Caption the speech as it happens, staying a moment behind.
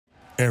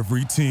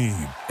Every team,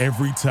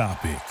 every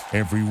topic,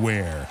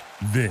 everywhere.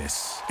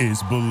 This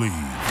is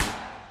Believe.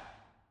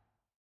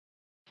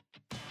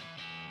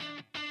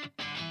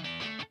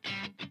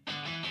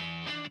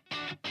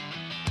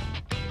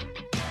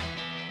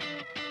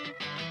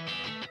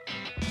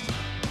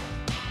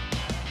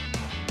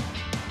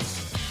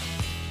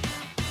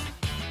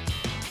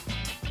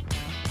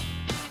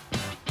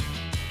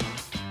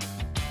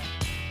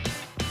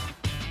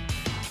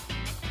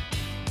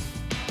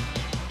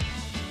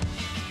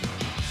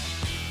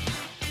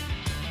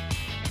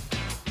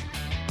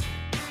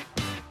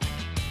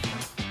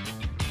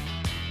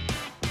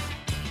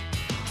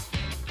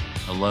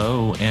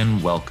 Hello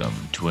and welcome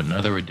to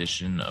another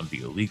edition of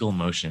the Illegal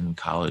Motion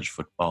College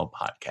Football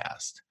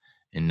Podcast.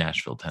 In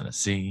Nashville,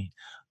 Tennessee,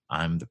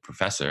 I'm the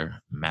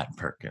professor, Matt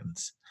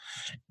Perkins.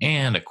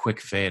 And a quick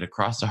fade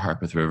across the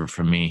Harpeth River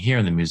from me here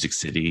in the Music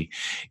City,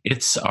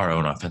 it's our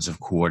own offensive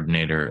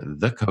coordinator,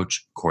 the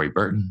coach, Corey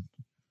Burton.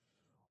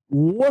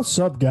 What's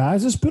up,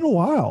 guys? It's been a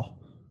while.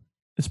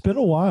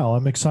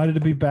 I'm excited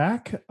to be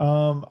back.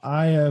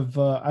 I've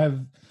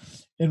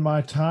in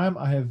my time,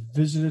 I have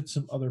visited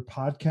some other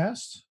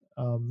podcasts.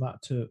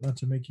 Not to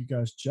make you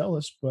guys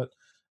jealous, but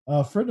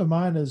a friend of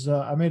mine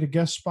I made a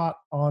guest spot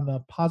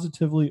on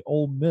Positively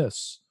Ole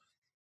Miss,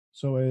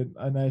 so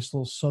a nice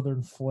little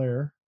Southern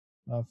flair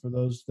for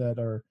those that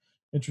are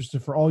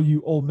interested. For all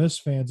you Ole Miss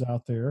fans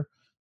out there,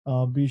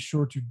 be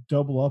sure to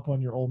double up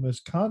on your Ole Miss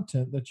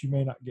content that you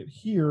may not get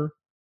here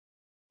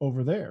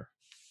over there.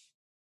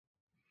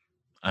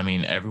 I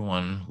mean,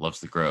 everyone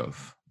loves the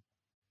Grove.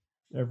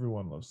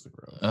 Everyone loves the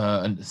Grove.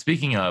 And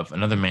speaking of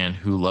another man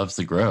who loves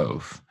the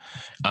Grove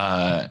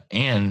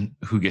and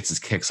who gets his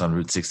kicks on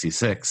Route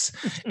 66,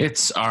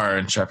 it's our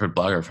intrepid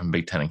blogger from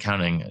Big Ten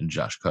Accounting,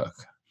 Josh Cook.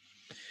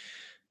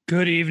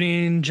 Good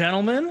evening,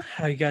 gentlemen.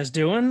 How you guys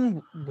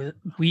doing?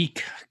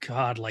 Week,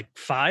 like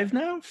 5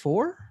 now?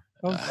 4?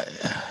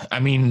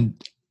 I mean,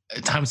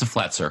 time's a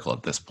flat circle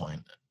at this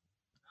point.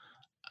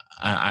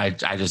 I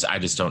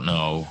just don't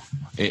know.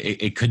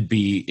 It could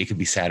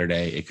be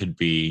Saturday. It could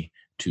be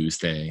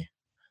Tuesday.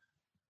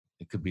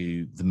 It could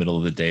be the middle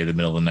of the day, the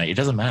middle of the night. It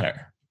doesn't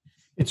matter.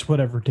 It's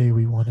whatever day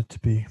we want it to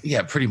be.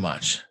 Yeah, pretty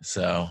much.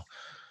 So,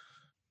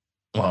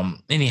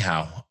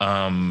 anyhow,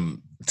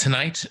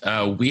 tonight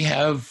we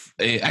have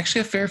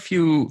actually a fair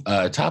few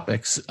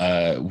topics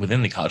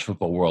within the college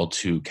football world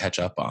to catch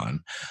up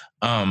on.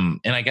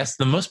 And I guess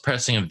the most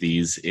pressing of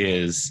these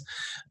is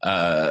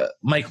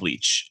Mike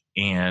Leach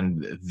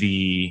and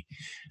the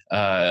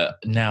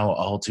now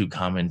all too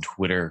common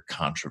Twitter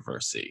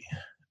controversy.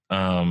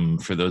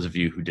 For those of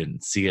you who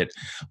didn't see it,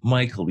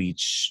 Mike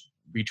Leach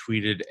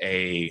retweeted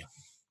a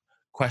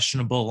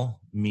questionable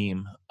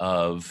meme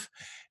of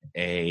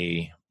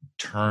a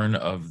turn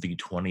of the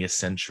 20th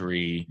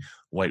century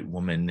white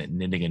woman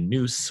knitting a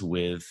noose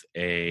with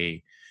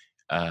a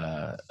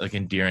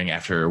endearing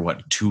after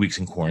 2 weeks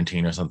in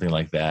quarantine or something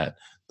like that.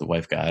 The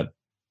wife got,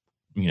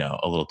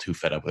 a little too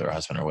fed up with her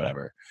husband or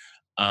whatever,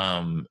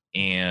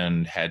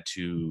 and had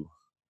to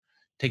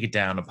take it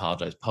down,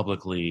 apologize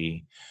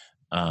publicly,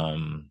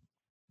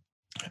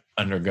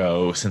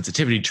 undergo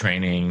sensitivity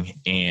training,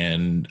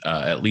 and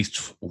at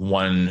least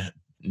one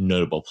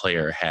notable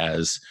player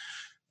has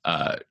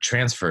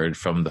transferred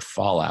from the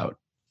fallout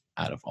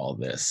out of all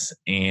this.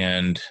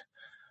 And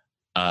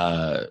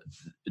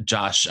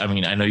Josh, I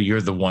mean, I know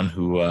you're the one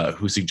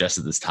who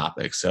suggested this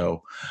topic.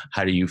 So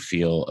how do you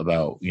feel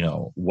about,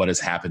 what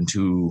has happened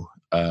to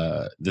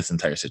this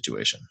entire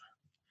situation?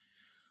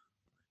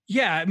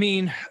 Yeah, I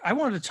mean, I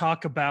wanted to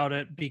talk about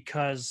it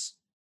because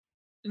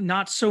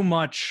not so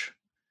much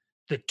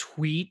the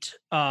tweet.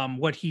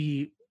 What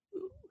he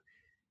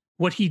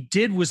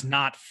did was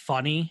not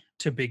funny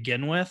to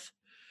begin with.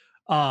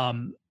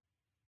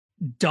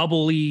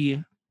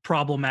 Doubly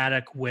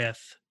problematic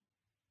with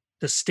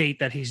the state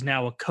that he's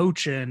now a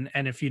coach in.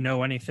 And if you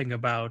know anything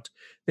about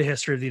the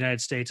history of the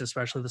United States,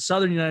 especially the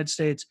Southern United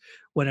States,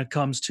 when it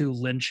comes to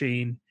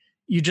lynching,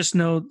 you just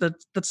know that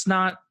that's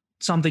not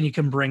something you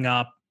can bring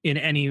up in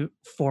any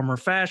form or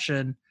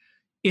fashion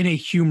in a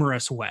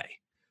humorous way.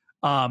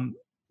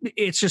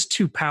 It's just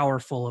too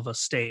powerful of a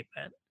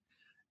statement.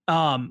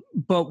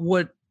 But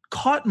what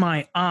caught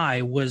my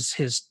eye was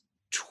his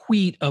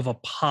tweet of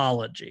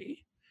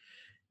apology,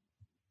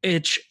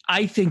 which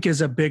I think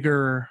is a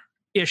bigger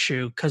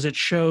issue because it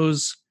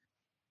shows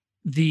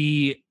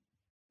the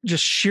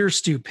just sheer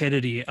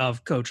stupidity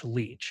of Coach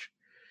Leach.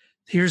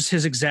 Here's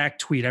his exact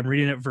tweet. I'm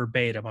reading it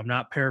verbatim. I'm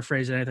not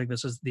paraphrasing anything.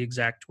 This is the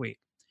exact tweet.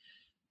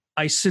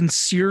 I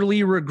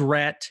sincerely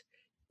regret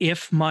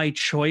if my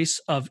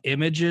choice of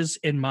images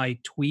in my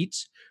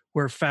tweets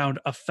were found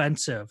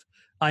offensive.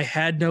 I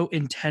had no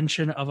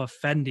intention of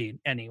offending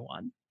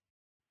anyone.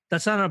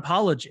 That's not an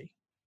apology.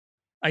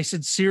 I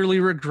sincerely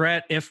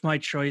regret if my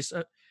choice.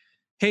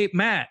 Hey,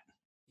 Matt,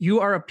 you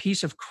are a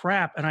piece of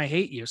crap and I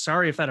hate you.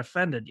 Sorry if that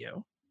offended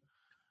you.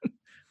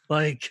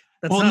 That's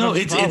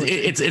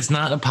it's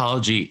not an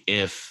apology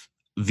if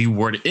the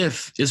word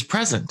 "if" is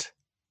present.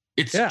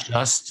 It's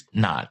just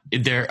not.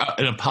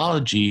 An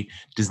apology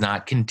does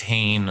not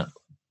contain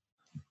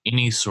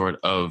any sort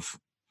of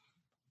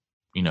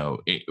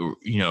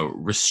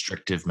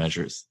restrictive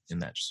measures in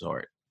that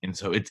sort. And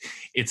so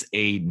it's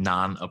a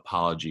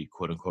non-apology,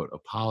 quote unquote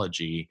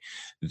apology,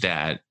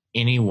 that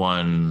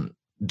anyone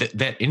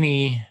that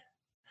any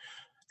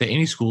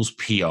school's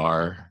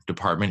PR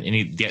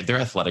department, their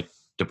athletic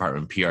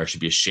department PR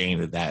should be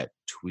ashamed that that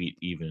tweet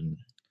even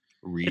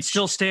reached. It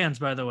still stands,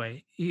 by the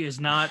way. He's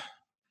not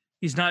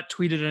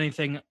tweeted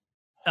anything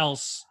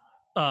else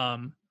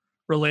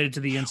related to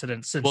the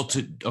incident since. Well,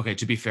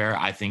 to be fair,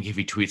 I think if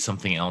he tweets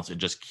something else, it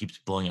just keeps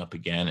blowing up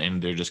again,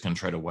 and they're just going to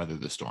try to weather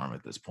the storm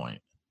at this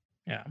point.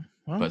 Yeah.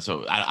 Well, but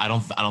so I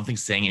don't think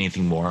saying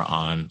anything more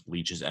on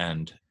Leach's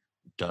end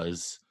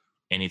does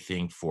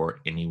anything for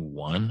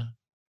anyone,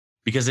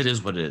 because it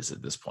is what it is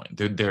at this point.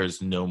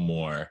 There's no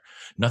more.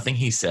 Nothing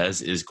he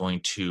says is going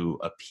to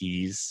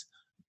appease,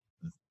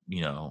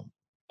 what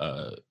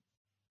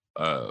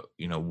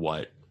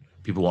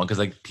people want, because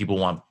like people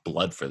want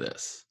blood for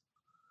this.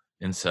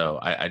 And so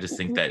I just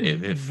think that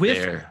if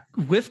they're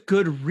with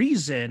good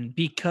reason,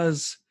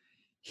 because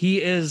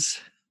he is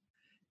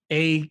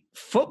a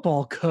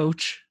football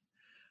coach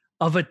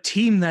of a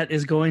team that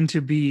is going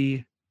to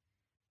be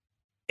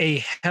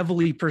a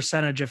heavily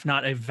percentage, if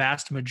not a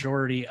vast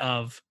majority,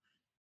 of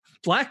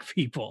Black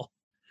people.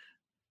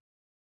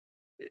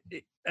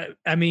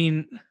 I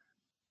mean,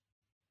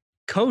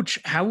 coach,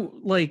 how,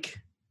 like,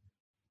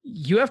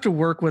 you have to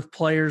work with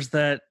players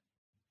that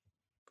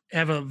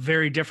have a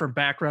very different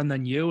background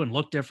than you and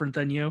look different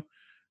than you.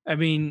 I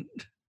mean,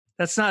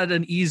 that's not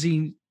an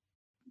easy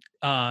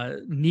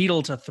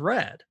needle to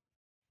thread.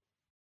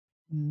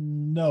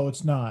 No,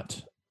 it's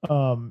not.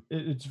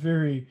 It's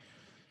very,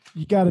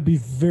 you got to be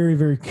very,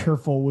 very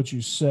careful what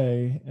you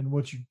say and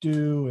what you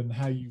do and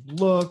how you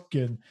look,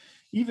 and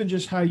even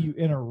just how you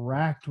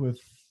interact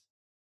with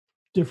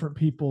different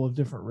people of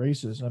different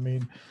races. I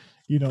mean,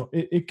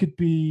 it could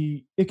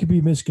be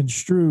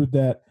misconstrued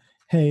that,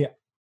 hey,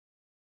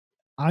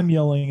 I'm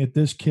yelling at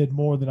this kid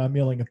more than I'm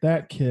yelling at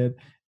that kid,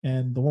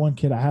 and the one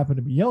kid I happen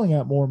to be yelling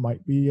at more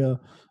might be a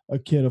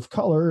kid of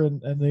color,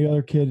 and the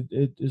other kid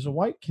is a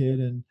white kid,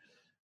 and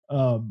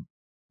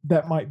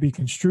that might be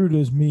construed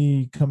as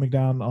me coming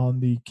down on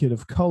the kid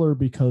of color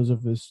because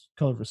of his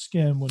color of his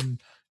skin, when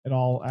in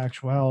all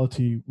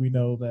actuality we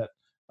know that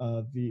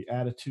the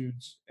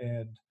attitudes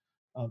and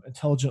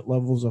intelligent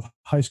levels of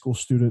high school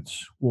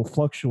students will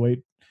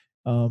fluctuate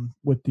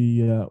with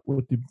the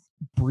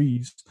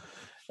breeze.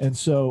 And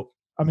so,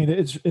 I mean,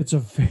 it's a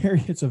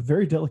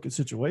very delicate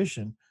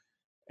situation,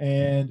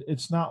 and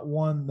it's not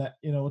one that,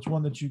 it's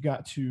one that you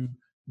got to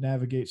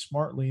navigate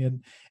smartly.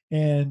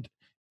 And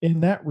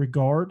in that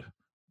regard,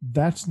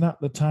 that's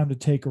not the time to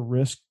take a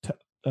risk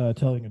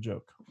telling a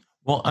joke.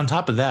 Well, on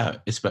top of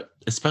that,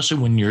 especially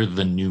when you're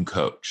the new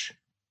coach,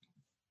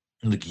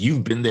 like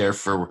you've been there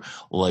for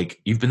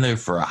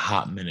a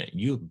hot minute,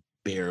 you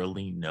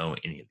barely know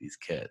any of these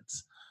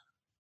kids.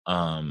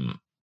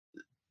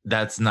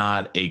 That's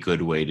not a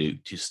good way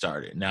to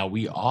start it. Now,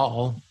 we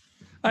all,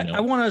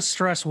 I want to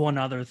stress one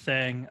other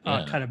thing,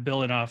 kind of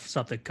building off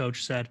something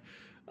Coach said.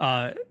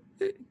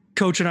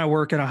 Coach and I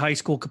work in a high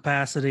school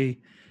capacity.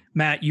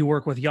 Matt, you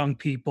work with young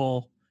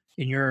people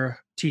in your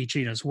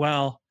teaching as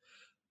well.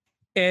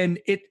 And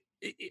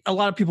a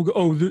lot of people go,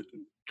 oh,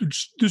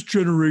 this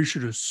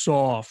generation is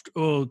soft.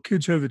 Oh,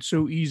 kids have it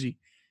so easy.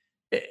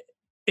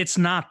 It's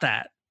not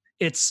that.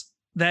 It's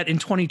that in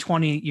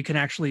 2020, you can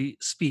actually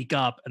speak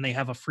up and they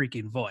have a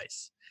freaking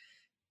voice.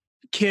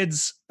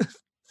 Kids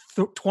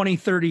 20,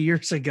 30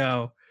 years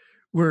ago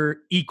were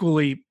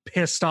equally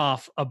pissed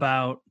off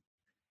about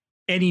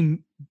any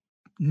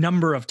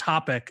number of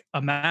topic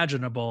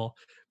imaginable,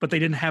 but they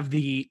didn't have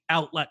the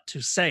outlet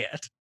to say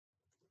it.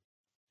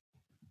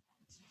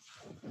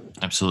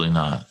 Absolutely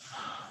not.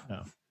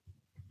 No.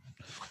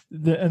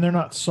 And they're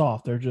not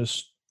soft. They're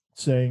just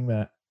saying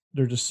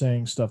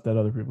stuff that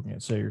other people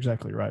can't say. You're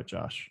exactly right,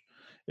 Josh.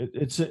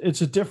 It's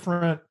a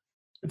different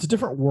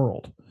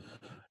world.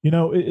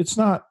 It's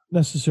not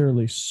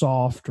necessarily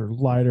soft or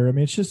lighter. I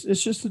mean,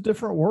 it's just a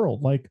different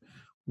world. Like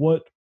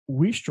what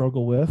we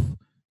struggle with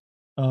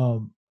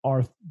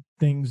are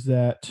things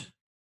that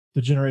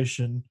the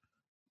generation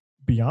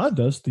beyond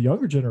us, the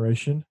younger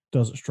generation,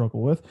 doesn't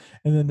struggle with,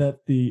 and then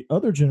that the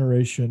other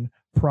generation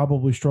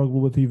probably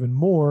struggled with even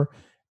more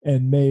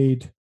and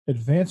made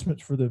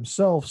advancements for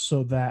themselves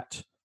so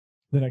that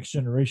the next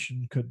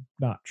generation could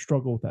not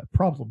struggle with that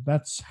problem.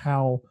 That's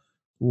how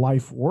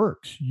life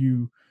works.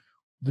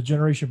 The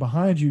generation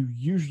behind you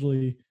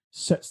usually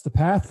sets the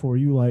path for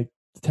you, like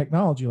the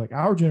technology, like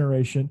our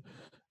generation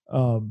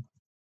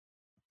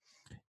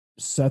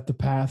set the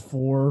path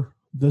for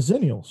the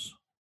Zennials,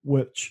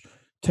 which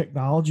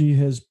technology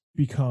has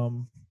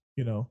become,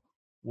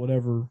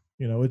 whatever,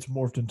 it's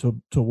morphed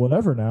into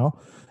whatever now.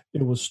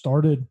 It was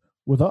started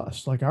with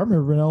us. Like I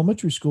remember in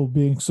elementary school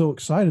being so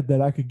excited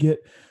that I could get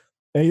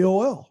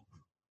AOL.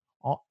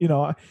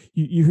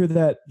 You hear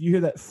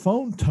that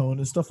phone tone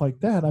and stuff like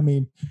that. I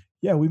mean,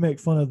 yeah, we make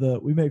fun of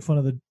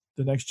the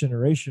next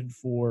generation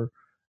for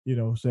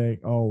saying,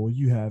 "Oh, well,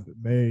 you have it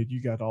made.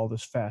 You got all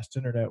this fast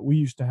internet. We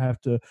used to have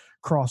to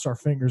cross our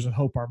fingers and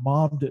hope our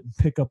mom didn't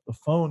pick up the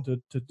phone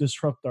to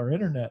disrupt our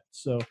internet."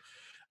 So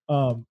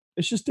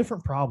it's just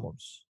different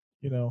problems.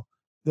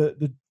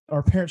 The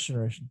our parents'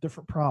 generation,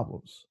 different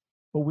problems,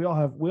 but we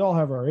all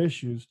have our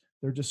issues.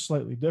 They're just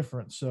slightly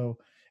different. So,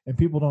 and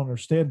people don't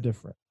understand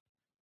different,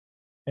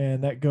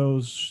 and that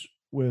goes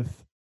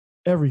with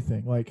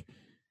everything. Like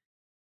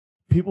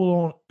a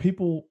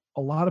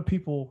lot of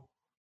people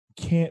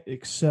can't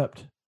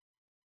accept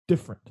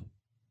different.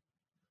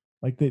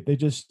 Like it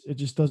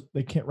just does.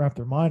 They can't wrap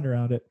their mind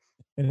around it,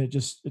 and it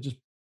just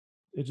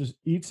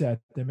eats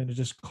at them, and it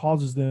just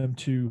causes them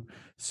to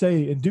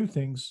say and do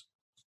things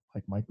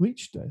like Mike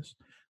Leach does.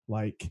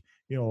 Like,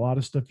 a lot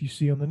of stuff you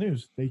see on the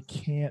news, they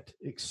can't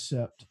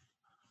accept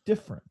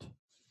different.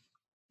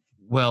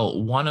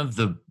 Well, one of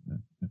the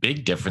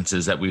big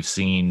differences that we've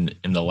seen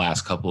in the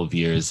last couple of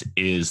years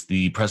is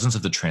the presence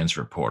of the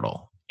transfer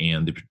portal,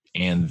 and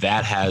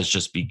that has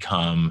just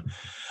become,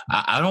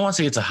 I don't want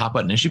to say it's a hot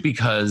button issue,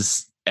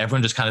 because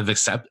everyone just kind of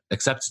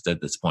accepts it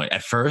at this point.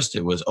 At first,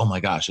 it was, oh my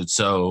gosh, it's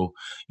so,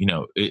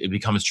 it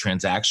becomes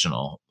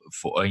transactional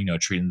for,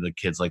 treating the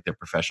kids like they're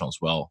professionals.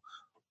 Well,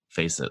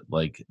 face it,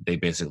 like they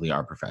basically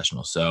are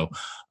professionals. So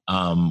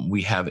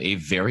we have a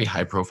very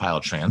high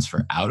profile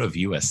transfer out of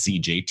USC,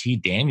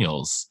 JT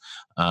Daniels,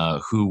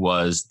 who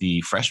was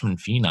the freshman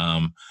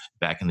phenom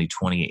back in the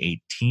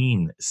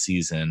 2018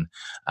 season,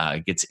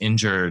 gets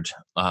injured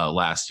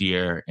last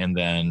year. And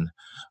then,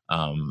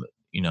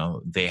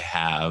 they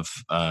have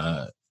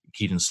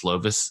Keaton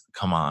Slovis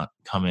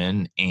come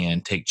in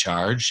and take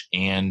charge,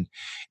 and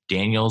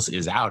Daniels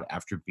is out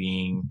after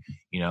being,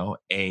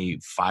 a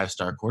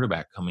 5-star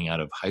quarterback coming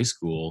out of high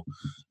school.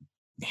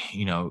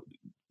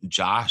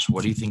 Josh,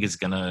 what do you think is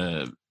going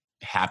to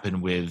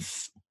happen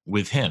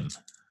with him?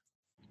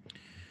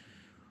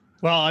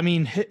 Well, I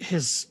mean,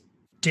 his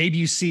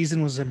debut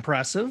season was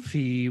impressive.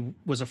 He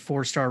was a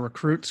 4-star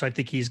recruit, so I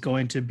think he's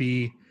going to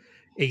be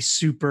a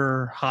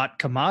super hot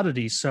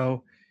commodity.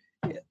 So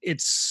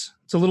it's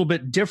a little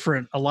bit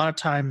different. A lot of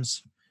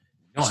times,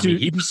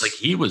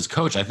 he was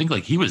coach. I think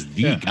he was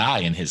the guy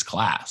in his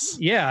class.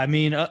 Yeah, I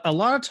mean, a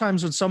lot of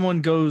times when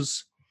someone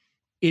goes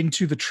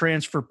into the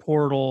transfer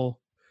portal,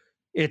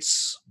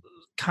 it's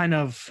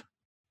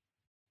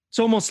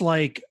almost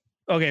like,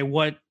 okay,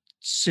 what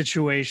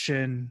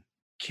situation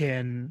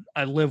can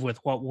I live with?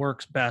 What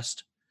works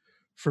best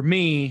for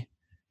me?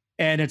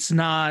 And it's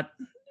not,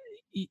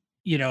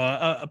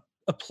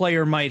 a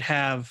player might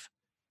have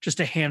just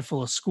a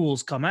handful of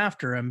schools come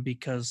after him,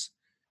 because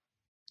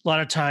a lot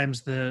of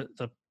times the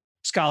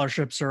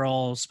scholarships are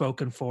all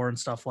spoken for and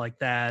stuff like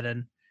that.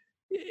 And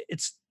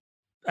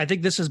I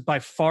think this is by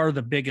far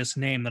the biggest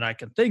name that I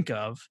can think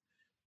of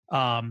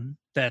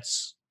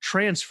that's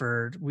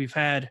transferred. We've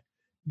had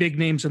big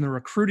names in the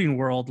recruiting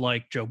world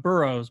like Joe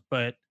Burrows,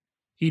 but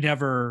he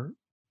never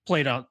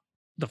played on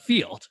the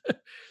field.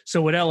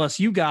 So when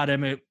LSU got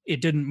him,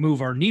 it didn't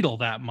move our needle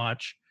that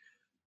much.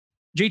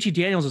 JT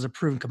Daniels is a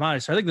proven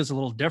commodity, so I think this is a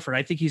little different.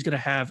 I think he's going to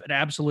have an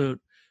absolute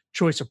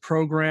choice of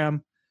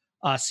program.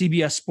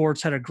 CBS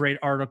Sports had a great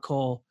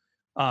article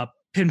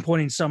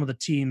pinpointing some of the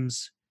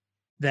teams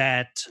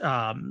that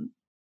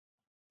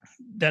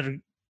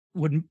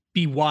would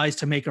be wise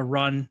to make a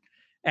run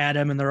at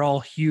him, and they're all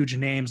huge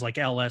names like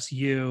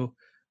LSU,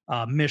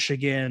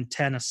 Michigan,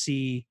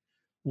 Tennessee,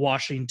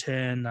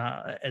 Washington,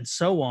 and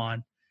so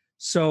on.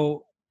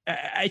 So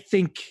I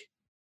think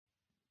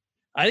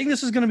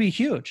this is going to be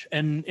huge,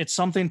 and it's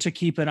something to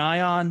keep an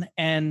eye on.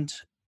 And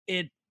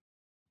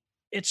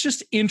it's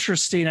just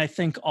interesting, I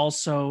think,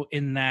 also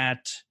in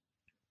that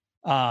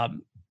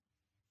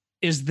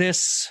is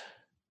this,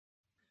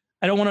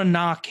 I don't want to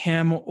knock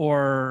him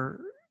or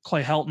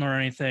Clay Helton or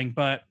anything,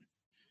 but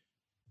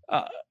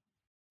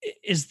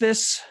is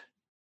this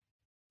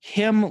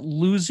him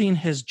losing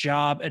his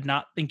job and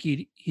not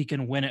thinking he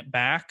can win it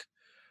back?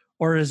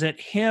 Or is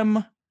it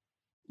him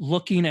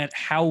looking at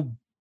how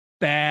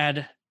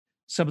bad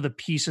some of the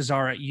pieces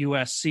are at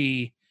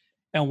USC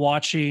and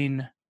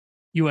watching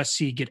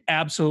USC get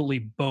absolutely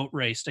boat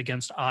raced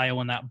against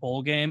Iowa in that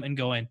bowl game and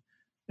going,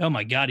 oh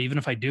my God, even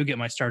if I do get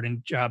my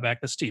starting job back,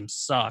 this team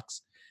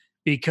sucks?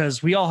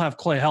 Because we all have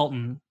Clay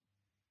Helton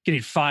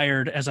getting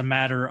fired as a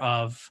matter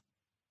of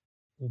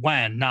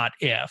when, not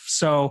if.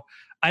 So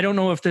I don't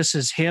know if this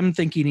is him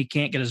thinking he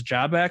can't get his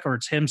job back, or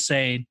it's him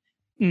saying,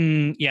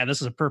 yeah,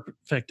 this is a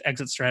perfect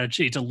exit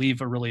strategy to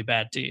leave a really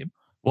bad team.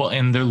 Well,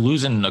 and they're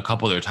losing a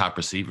couple of their top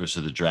receivers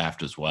to the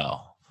draft as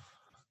well.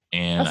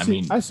 And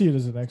I see it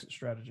as an exit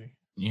strategy.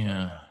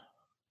 Yeah.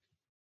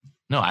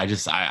 No, I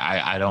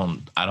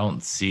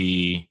don't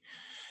see.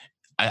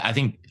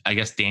 I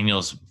guess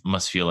Daniels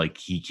must feel like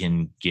he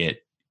can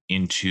get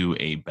into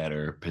a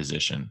better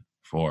position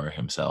for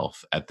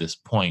himself at this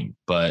point.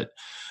 But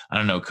I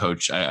don't know,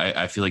 Coach.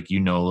 I feel like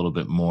you know a little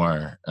bit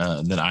more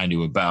than I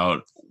do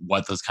about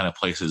what those kind of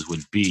places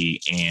would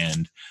be.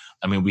 And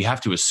I mean, we have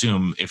to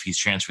assume if he's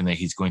transferring that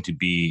he's going to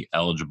be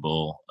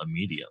eligible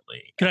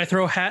immediately. Can I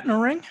throw a hat in a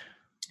ring?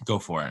 Go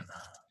for it.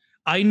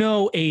 I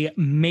know a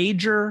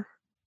major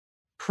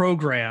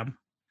program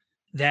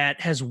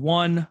that has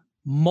won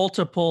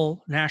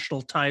multiple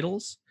national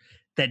titles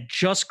that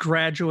just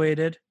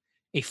graduated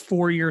a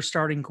 4-year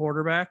starting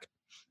quarterback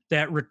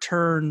that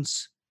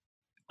returns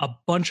a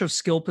bunch of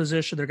skill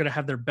position. They're going to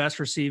have their best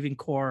receiving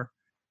core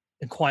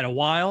in quite a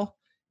while.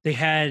 They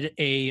had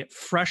a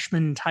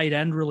freshman tight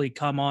end really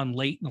come on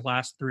late in the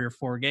last 3 or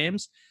 4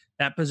 games.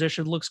 That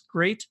position looks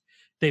great.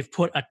 They've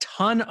put a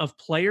ton of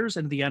players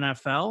in the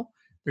NFL.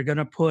 They're going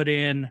to put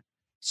in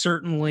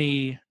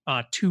certainly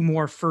 2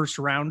 more first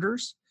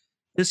rounders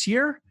this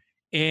year.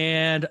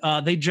 And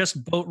they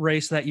just boat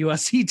raced that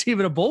USC team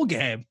in a bowl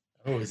game.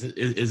 Oh, is it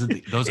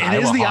those It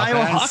Iowa is the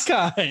Hawkeyes?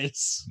 Iowa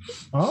Hawkeyes.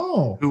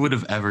 Oh, Who would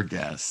have ever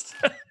guessed?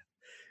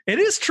 It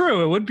is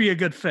true. It would be a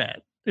good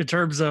fit in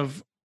terms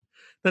of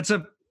that's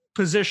a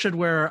position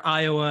where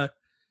Iowa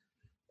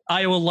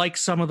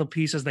likes some of the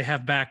pieces they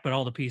have back, but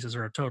all the pieces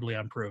are totally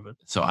unproven.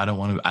 So I don't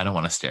want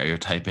to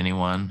stereotype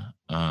anyone.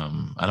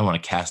 I don't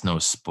want to cast no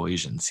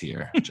aspersions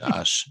here,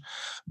 Josh.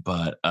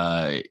 But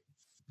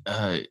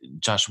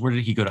Josh, where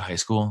did he go to high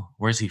school?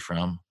 Where's he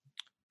from?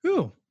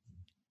 Who?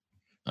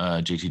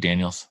 JT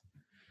Daniels.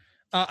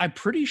 I'm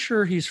pretty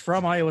sure he's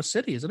from Iowa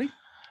City, isn't he?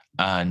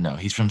 No,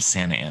 he's from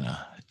Santa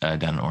Ana,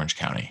 down in Orange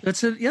County.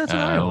 That's it. Yeah, it's in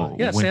Iowa.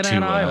 Yeah, went Santa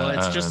Ana, to, Iowa.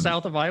 It's just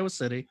south of Iowa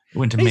City.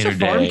 Went to He's Mater a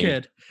farm Day.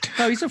 kid.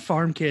 No, he's a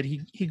farm kid.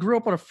 He grew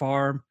up on a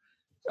farm.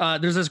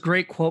 There's this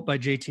great quote by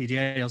JT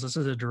Daniels. This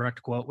is a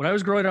direct quote. When I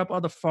was growing up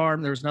on the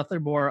farm, there was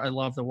nothing more I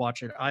loved than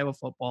watching Iowa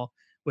football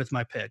with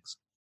my pigs.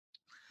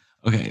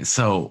 Okay,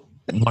 so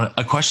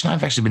a question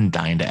I've actually been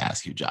dying to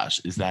ask you,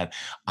 Josh, is that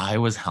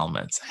Iowa's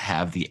helmets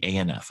have the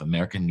ANF,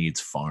 America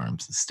Needs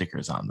Farms,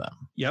 stickers on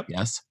them. Yep.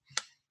 Yes.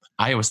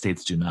 Iowa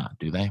State's do not,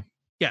 do they?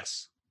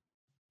 Yes.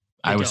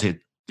 Iowa State,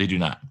 they do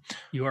not.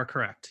 You are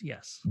correct.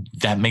 Yes.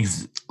 That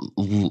makes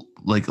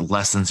like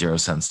less than 0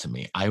 sense to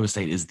me. Iowa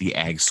State is the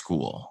ag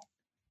school.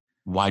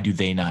 Why do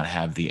they not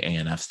have the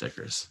ANF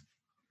stickers?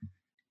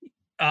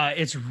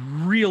 It's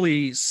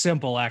really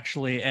simple,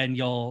 actually, and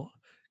you'll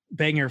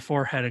bang your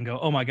forehead and go,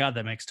 oh my God,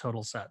 that makes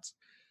total sense.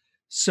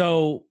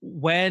 So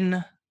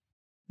when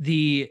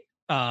the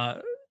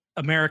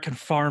American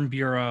Farm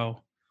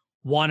Bureau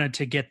wanted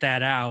to get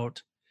that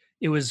out,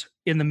 it was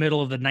in the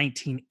middle of the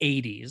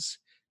 1980s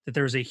that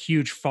there was a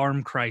huge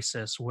farm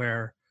crisis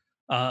where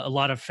a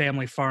lot of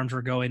family farms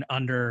were going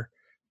under.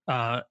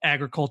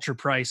 Agriculture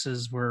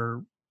prices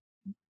were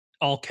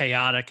all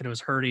chaotic and it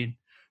was hurting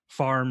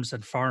farms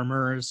and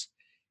farmers.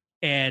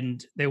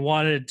 And they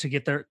wanted to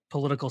get their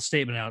political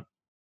statement out.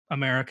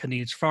 America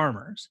needs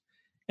farmers.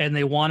 And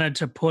they wanted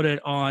to put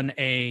it on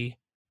a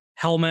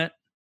helmet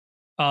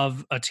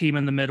of a team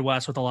in the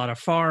Midwest with a lot of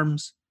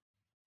farms.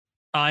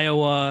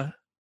 Iowa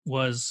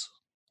was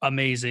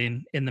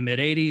amazing in the mid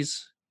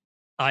 80s.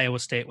 Iowa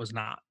State was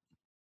not.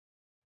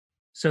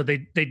 So they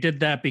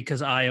did that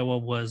because Iowa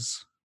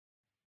was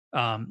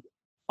on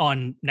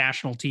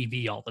national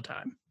TV all the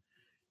time.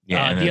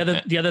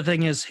 Yeah. The other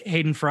thing is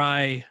Hayden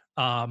Fry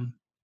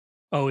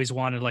always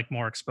wanted like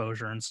more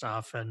exposure and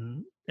stuff,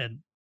 and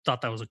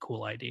thought that was a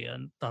cool idea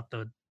and thought that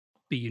would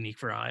be unique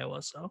for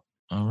Iowa. So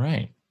all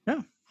right.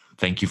 Yeah.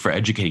 Thank you for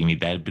educating me.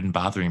 That had been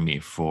bothering me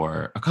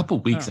for a couple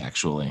of weeks,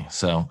 actually.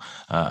 So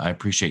I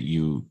appreciate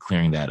you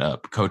clearing that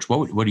up, Coach.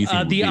 What do you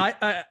think?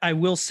 I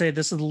will say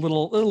this is a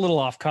little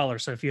off color.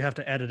 So if you have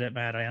to edit it,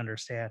 Matt, I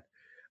understand.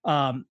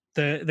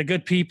 The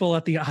good people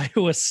at the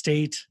Iowa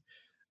State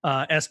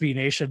SB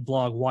Nation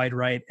blog, Wide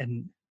Right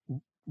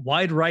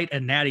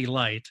and Natty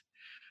Light,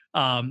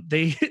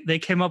 they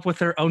came up with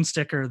their own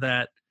sticker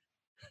that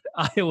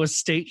Iowa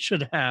State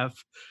should have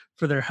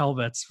for their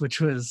helmets,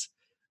 which was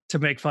to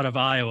make fun of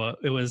Iowa.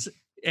 It was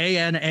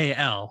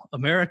ANAL.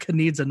 America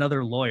needs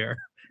another lawyer.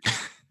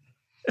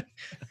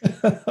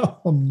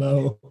 Oh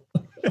no.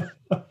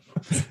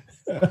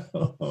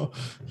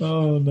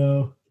 Oh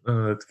no.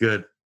 Oh, that's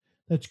good.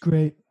 That's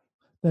great.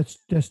 That's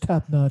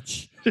top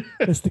notch.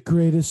 That's the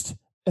greatest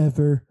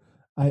ever.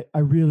 I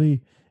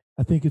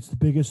think it's the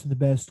biggest and the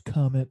best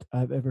comment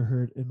I've ever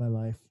heard in my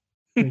life.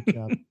 Great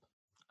job.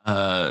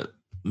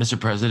 Mr.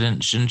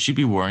 President, shouldn't you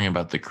be worrying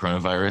about the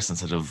coronavirus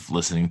instead of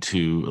listening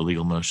to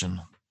Illegal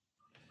Motion?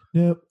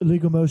 No,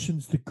 Illegal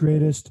Motion's the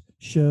greatest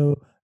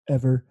show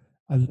ever.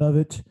 I love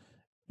it.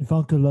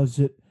 Ivanka loves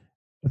it.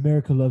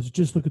 America loves it.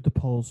 Just look at the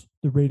polls.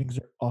 The ratings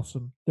are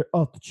awesome. They're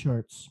off the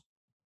charts,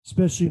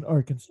 especially in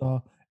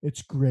Arkansas.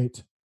 It's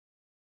great.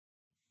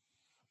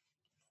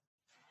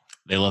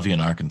 They love you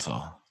in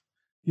Arkansas.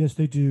 Yes,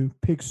 they do.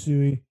 Pig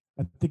suey.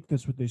 I think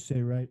that's what they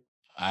say, right?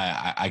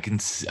 I can.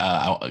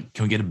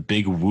 Can we get a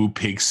big woo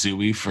pig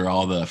suey for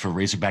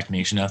Razorback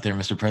Nation out there,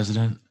 Mr.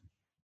 President?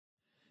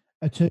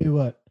 I tell you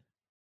what,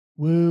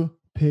 woo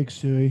pig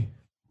suey,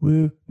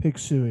 woo pig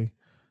suey.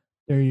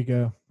 There you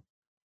go.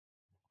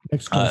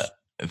 Next question.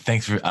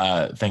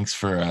 Thanks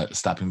for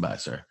stopping by,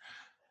 sir.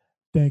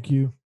 Thank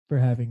you for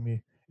having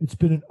me. It's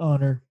been an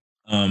honor.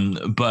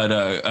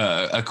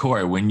 But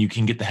Corey, when you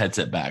can get the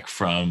headset back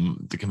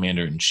from the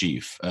commander in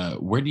chief,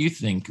 where do you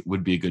think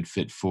would be a good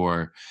fit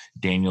for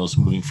Daniels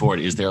moving forward?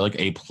 Is there like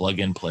a plug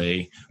and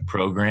play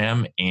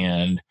program,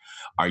 and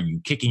are you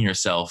kicking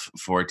yourself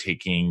for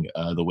taking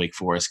the Wake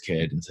Forest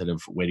kid instead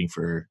of waiting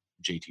for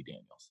JT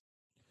Daniels?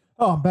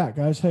 Oh, I'm back,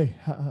 guys. Hey,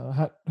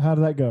 how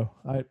did that go?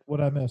 What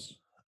did I miss?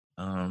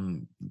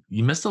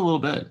 You missed a little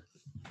bit.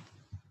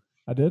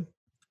 I did.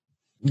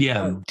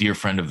 Yeah, dear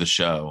friend of the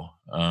show,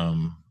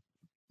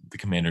 the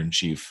commander in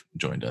chief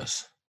joined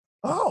us.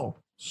 Oh,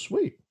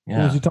 sweet.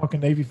 Yeah. Was he talking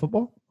Navy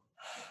football?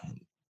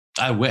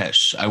 I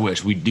wish.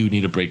 We do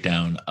need a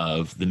breakdown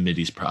of the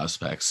Middies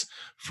prospects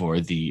for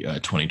the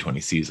 2020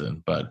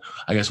 season, but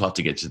I guess we'll have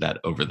to get to that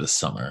over the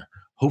summer.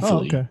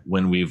 Hopefully,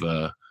 when we've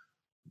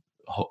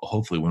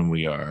hopefully when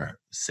we are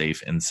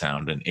safe and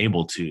sound and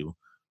able to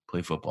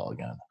play football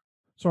again.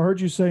 So I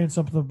heard you saying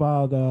something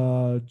about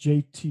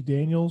JT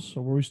Daniels.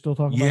 Or were we still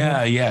talking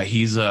about him? Yeah.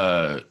 He's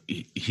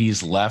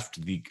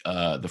left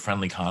the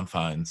friendly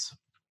confines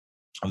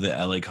of the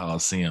LA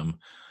Coliseum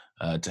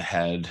to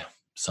head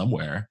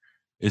somewhere.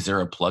 Is there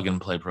a plug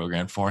and play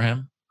program for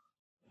him?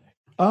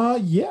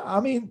 Yeah. I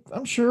mean,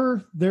 I'm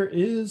sure there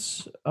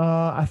is.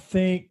 I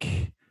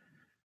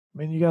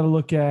mean, you got to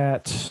look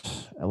at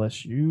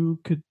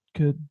LSU. Could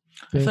I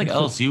feel like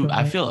LSU?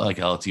 I feel like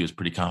LSU is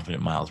pretty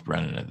confident Miles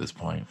Brennan at this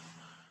point.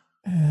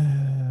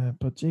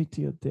 But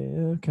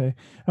JT, okay,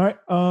 all right.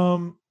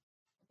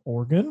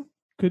 Oregon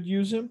could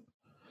use him.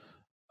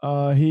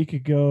 He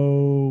could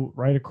go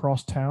right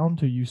across town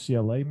to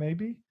UCLA,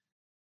 maybe.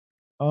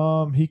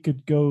 He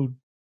could go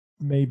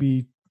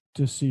maybe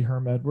to see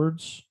Herm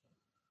Edwards.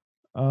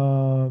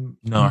 No,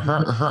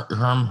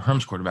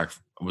 Herm's quarterback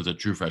was a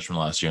true freshman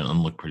last year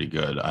and looked pretty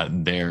good.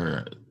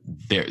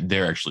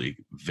 They're actually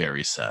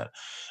very set.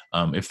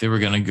 If they were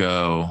gonna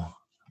go,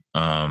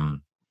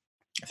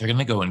 if they're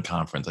gonna go in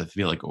conference, I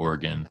feel like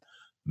Oregon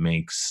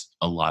makes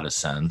a lot of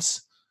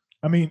sense.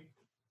 I mean,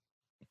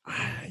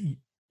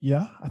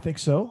 yeah, I think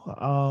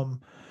so.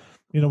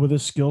 With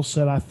his skill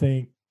set, I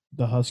think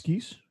the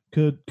Huskies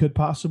could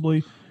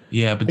possibly.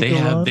 Yeah, but they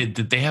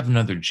have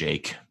another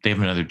Jake. They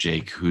have another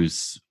Jake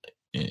who's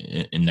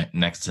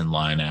next in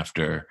line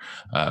after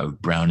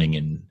Browning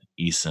and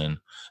Eason.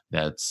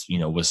 That's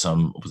was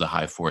a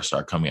high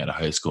 4-star coming out of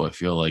high school. I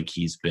feel like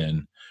he's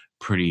been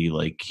pretty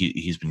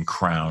he's been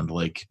crowned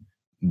like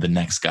the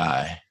next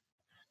guy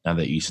now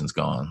that Eason's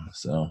gone.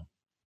 So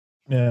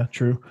yeah,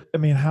 true. I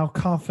mean, how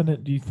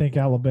confident do you think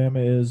Alabama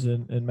is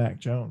in Mac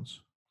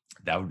Jones?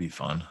 That would be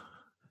fun.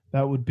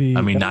 That would be.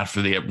 I mean, not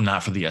for the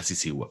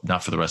SEC,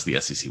 not for the rest of the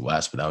SEC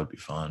West, but that would be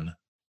fun.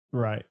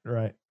 Right.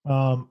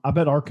 I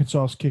bet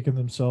Arkansas is kicking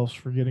themselves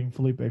for getting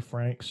Felipe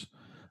Franks.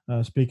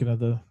 Speaking of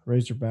the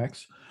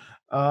Razorbacks,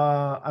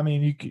 I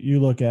mean, you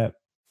look at.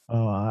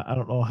 I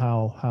don't know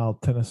how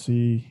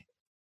Tennessee.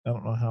 I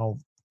don't know how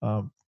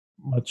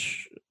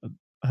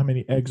how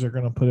many eggs are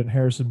going to put in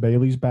Harrison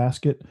Bailey's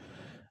basket.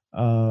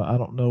 I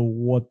don't know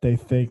what they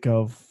think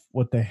of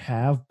what they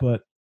have,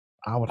 but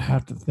I would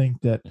have to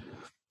think that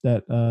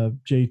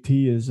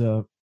JT is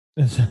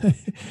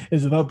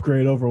an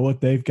upgrade over what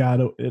they've got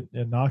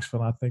in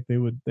Knoxville. I think they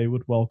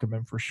would welcome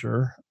him for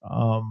sure.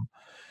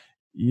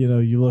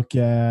 You look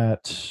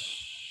at.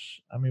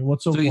 I mean,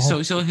 what's so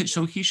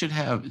he should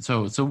have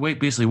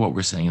basically what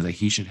we're saying is that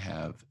he should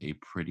have a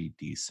pretty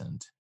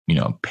decent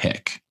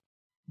pick.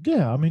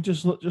 Yeah, I mean,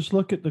 just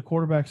look at the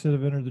quarterbacks that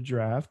have entered the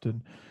draft,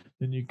 and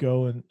then you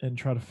go and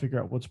try to figure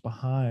out what's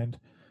behind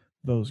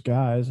those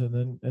guys,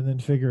 and then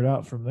figure it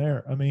out from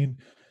there. I mean,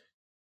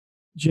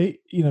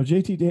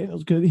 JT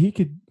Daniels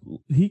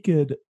he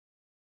could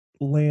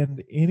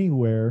land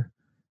anywhere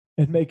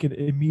and make an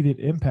immediate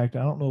impact.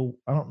 I don't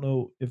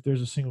know if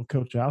there's a single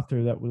coach out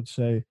there that would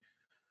say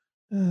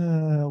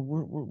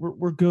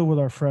we're good with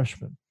our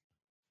freshmen.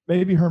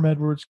 Maybe Herm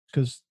Edwards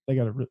because they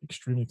got a really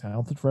extremely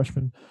talented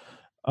freshman.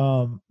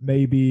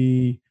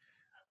 Maybe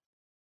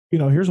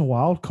here's a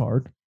wild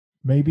card.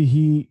 Maybe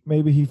he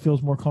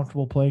feels more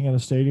comfortable playing in a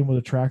stadium with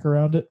a track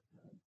around it.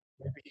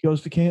 Maybe he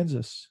goes to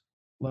Kansas.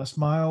 Les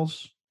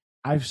Miles.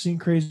 I've seen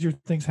crazier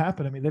things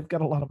happen. I mean, they've got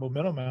a lot of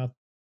momentum out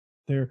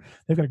there.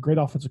 They've got a great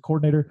offensive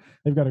coordinator.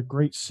 They've got a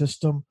great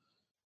system.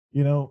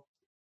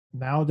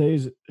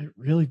 Nowadays it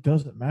really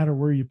doesn't matter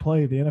where you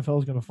play. The NFL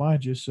is going to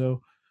find you.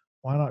 So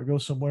why not go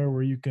somewhere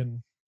where you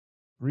can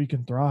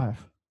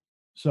thrive?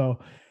 So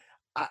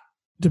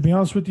to be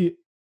honest with you,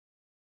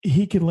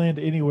 he could land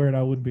anywhere and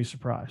I wouldn't be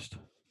surprised.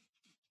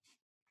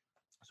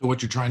 So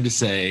what you're trying to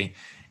say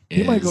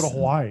he might go to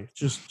Hawaii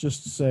just to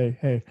say,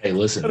 hey,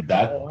 listen,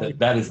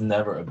 that is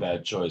never a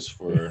bad choice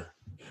for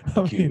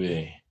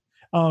QB.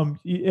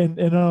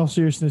 In all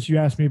seriousness, you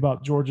asked me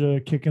about Georgia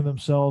kicking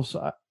themselves.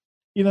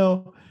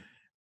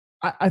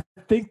 I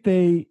think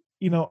they,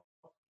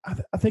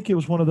 I think it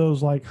was one of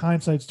those like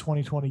hindsight's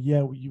 2020.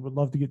 Yeah, you would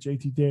love to get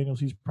JT Daniels.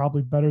 He's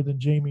probably better than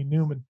Jamie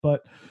Newman,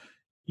 but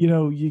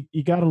you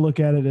got to look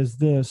at it as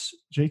this.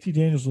 JT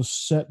Daniels was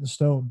set in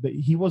stone. That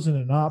he wasn't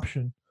an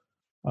option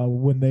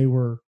when they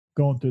were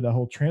going through that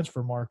whole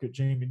transfer market,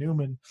 Jamie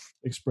Newman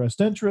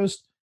expressed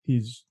interest.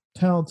 He's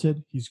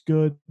talented. He's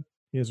good.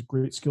 He has a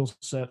great skill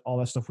set, all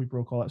that stuff. We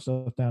broke all that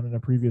stuff down in a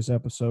previous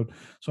episode.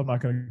 So I'm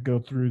not going to go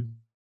through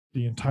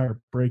the entire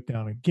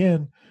breakdown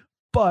again,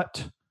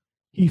 but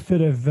he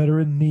fit a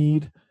veteran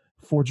need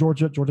for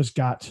Georgia. Georgia's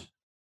got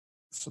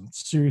some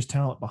serious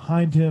talent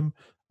behind him.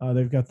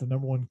 They've got the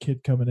number one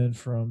kid coming in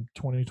from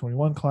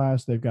 2021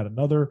 class. They've got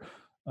another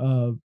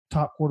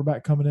top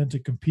quarterback coming in to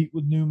compete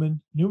with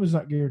Newman. Newman's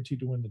not guaranteed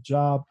to win the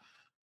job.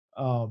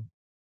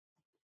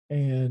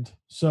 And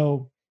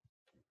so,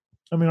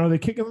 I mean, are they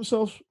kicking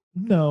themselves?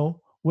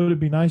 No. Would it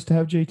be nice to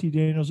have JT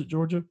Daniels at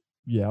Georgia?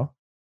 Yeah.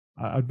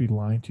 I'd be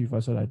lying to you if I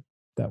said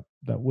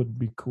that wouldn't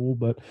be cool,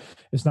 but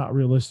it's not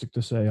realistic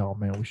to say, oh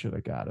man, we should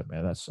have got it,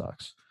 man. That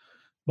sucks.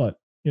 But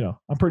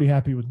I'm pretty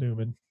happy with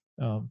Newman.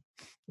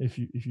 If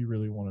you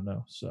really want to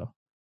know. So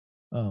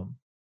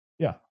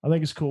yeah, I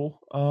think it's cool.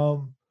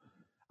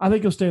 I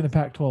think he'll stay in the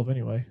Pac-12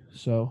 anyway.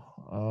 So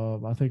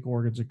I think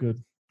Oregon's a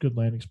good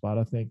landing spot.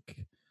 I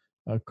think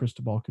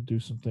Cristobal could do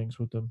some things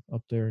with them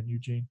up there in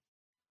Eugene.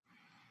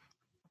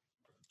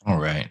 All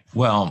right.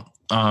 Well,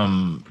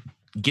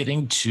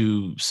 getting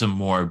to some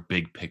more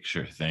big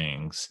picture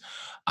things,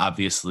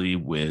 obviously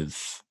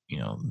with,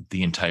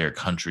 the entire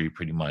country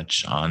pretty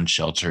much on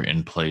shelter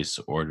in place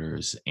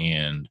orders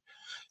and,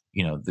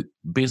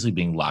 basically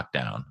being locked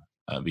down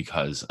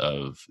because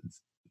of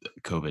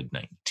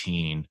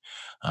COVID-19,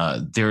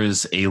 there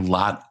is a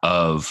lot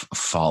of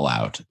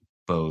fallout,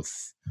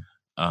 both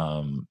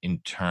in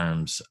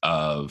terms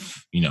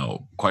of,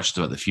 questions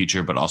about the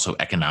future, but also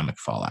economic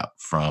fallout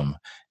from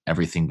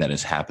everything that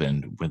has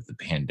happened with the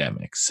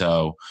pandemic.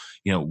 So,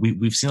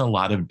 we've seen a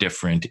lot of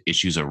different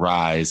issues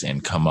arise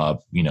and come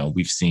up.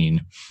 We've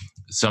seen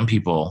some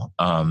people,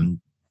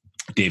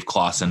 Dave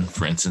Clawson,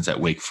 for instance, at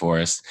Wake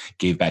Forest,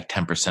 gave back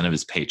 10% of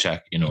his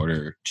paycheck in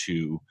order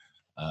to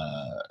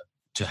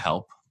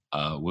help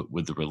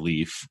with the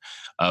relief.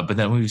 But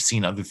then we've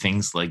seen other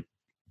things like,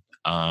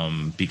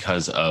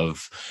 because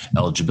of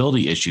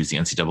eligibility issues, the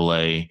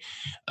NCAA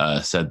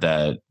said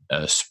that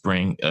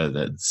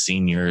that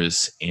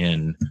seniors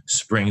in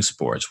spring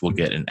sports will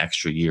get an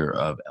extra year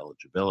of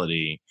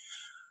eligibility.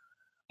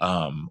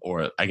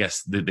 Or I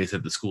guess they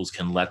said the schools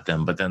can let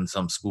them, but then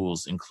some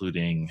schools,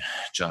 including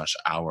Josh,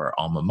 our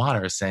alma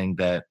mater, saying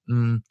that,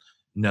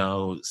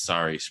 no,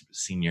 sorry,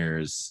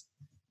 seniors,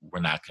 we're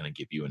not going to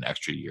give you an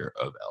extra year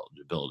of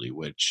eligibility,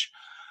 which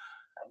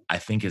I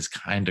think is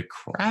kind of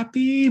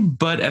crappy.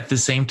 But at the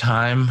same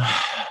time,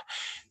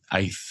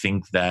 I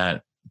think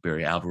that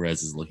Barry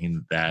Alvarez is looking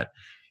at that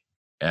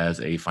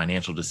as a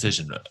financial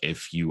decision.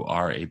 If you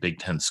are a Big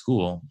Ten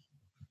school,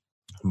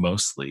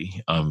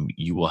 mostly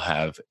you will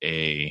have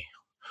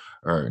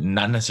or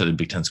not necessarily a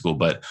Big Ten school,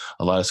 but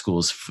a lot of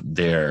schools,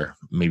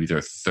 maybe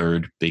their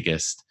third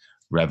biggest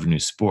revenue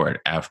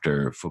sport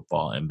after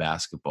football and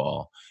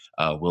basketball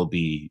will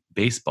be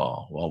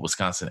baseball. Well,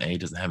 Wisconsin A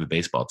doesn't have a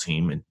baseball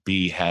team, and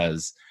B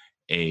has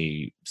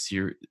a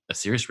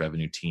serious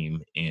revenue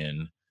team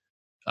in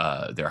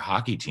their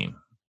hockey team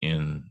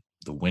in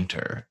the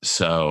winter.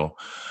 So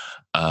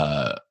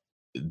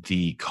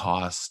the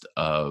cost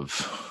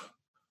of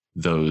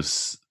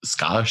those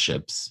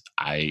scholarships,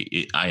 I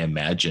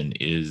imagine,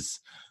 is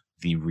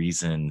the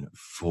reason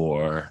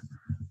for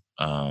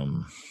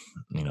not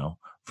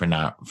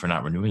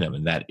renewing them,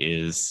 and that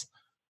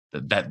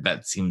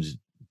seems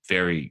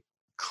very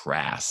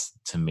crass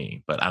to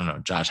me. But I don't know,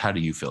 Josh, how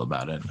do you feel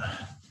about it?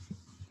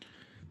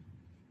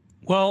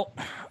 Well,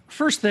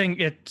 first thing,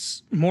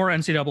 it's more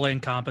NCAA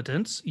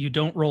incompetence. You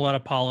don't roll out a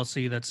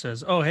policy that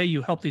says, oh, hey,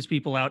 you help these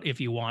people out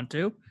if you want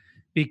to,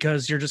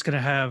 because you're just going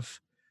to have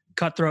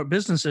cutthroat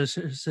businesses.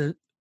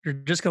 You're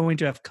just going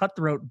to have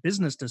cutthroat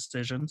business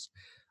decisions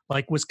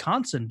like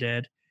Wisconsin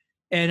did.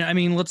 And I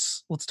mean,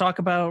 let's talk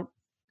about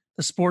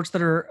the sports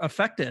that are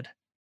affected.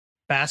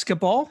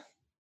 Basketball,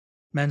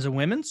 men's and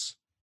women's.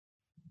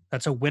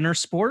 That's a winter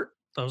sport.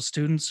 Those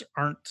students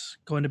aren't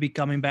going to be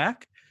coming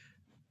back.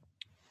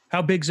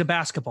 How big's a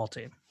basketball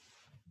team?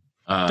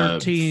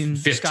 13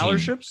 15.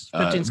 scholarships?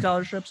 15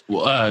 scholarships?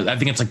 Well, I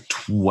think it's like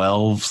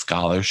 12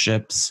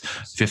 scholarships,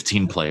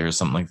 15 players,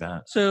 something like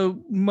that.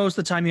 So most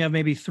of the time you have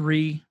maybe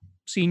 3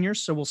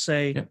 seniors. So we'll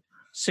say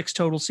 6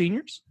 total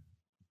seniors.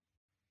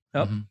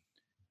 Yep.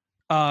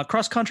 Mm-hmm.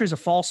 Cross country is a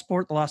fall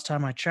sport the last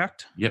time I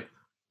checked. Yep.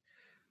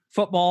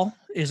 Football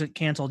isn't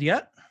canceled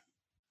yet.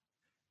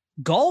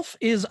 Golf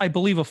is, I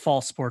believe, a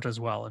fall sport as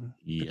well in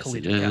the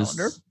collegiate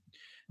calendar.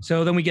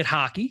 So then we get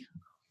hockey,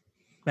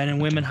 men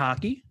and women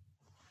hockey.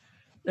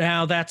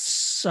 Now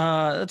that's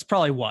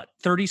probably what,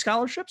 30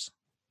 scholarships?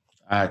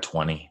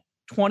 20.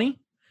 20.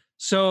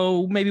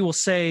 So maybe we'll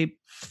say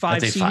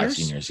 5 seniors. 5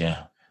 seniors,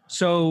 yeah.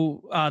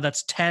 So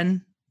that's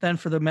 10 then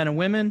for the men and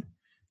women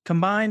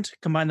combined.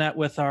 Combine that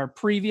with our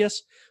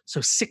previous,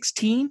 so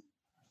 16.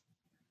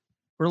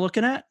 We're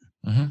looking at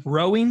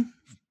rowing.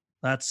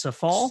 That's a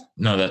fall.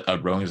 No,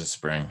 that rowing is a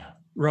spring.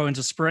 Rowing's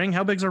a spring.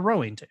 How big's a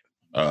rowing team?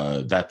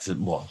 That's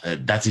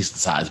decent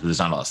size, but there's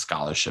not a lot of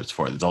scholarships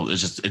for it.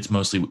 It's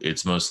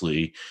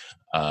mostly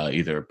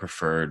either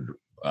preferred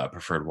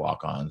preferred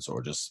walk-ons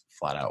or just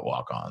flat out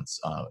walk-ons.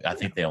 I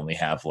think they only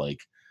have like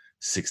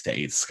 6 to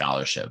 8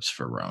 scholarships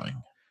for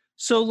rowing.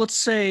 So let's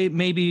say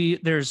maybe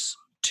there's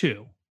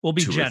 2. We'll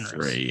be 2 or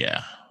generous. 3,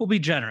 yeah. We'll be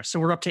generous. So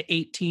we're up to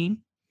 18.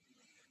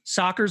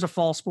 Soccer's a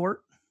fall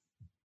sport.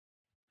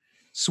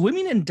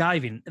 Swimming and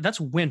diving, that's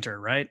winter,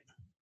 right?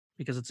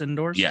 Because it's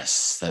indoors?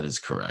 Yes, that is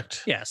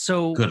correct. Yeah.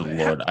 So good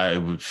Lord. I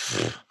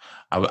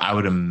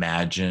would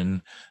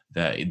imagine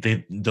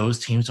that those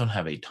teams don't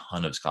have a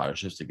ton of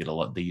scholarships.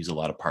 They use a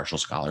lot of partial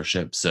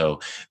scholarships.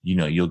 So,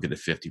 you'll get a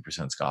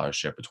 50%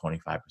 scholarship, a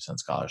 25%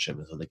 scholarship.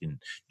 And so they can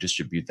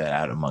distribute that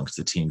out amongst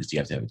the teams. You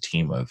have to have a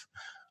team of,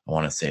 I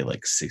want to say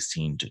like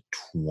 16 to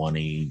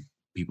 20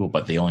 people,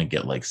 but they only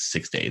get like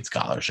 6 to 8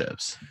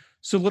 scholarships.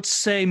 So let's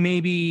say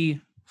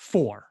maybe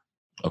 4.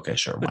 Okay,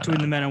 sure. Between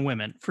the men and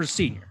women for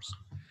seniors.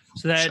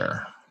 So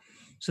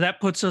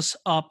that puts us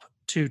up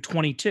to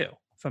 22,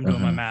 if I'm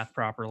doing my math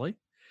properly.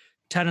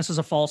 Tennis is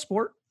a fall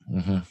sport.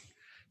 Mm-hmm.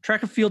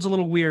 Track and field's a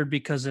little weird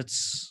because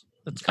it's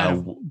kind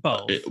of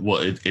both.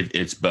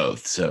 It's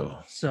both.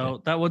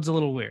 So that one's a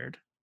little weird.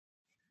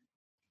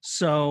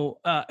 So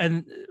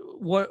and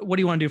what do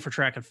you want to do for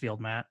track and field,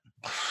 Matt?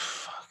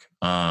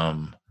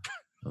 I'm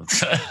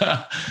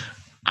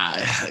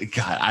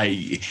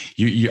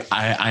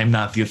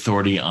not the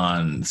authority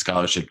on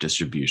scholarship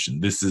distribution.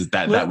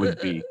 That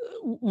would be.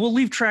 We'll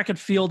leave track and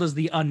field as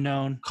the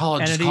unknown. Call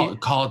it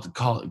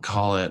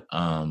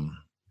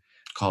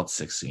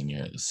 6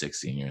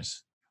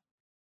 seniors.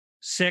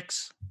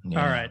 6.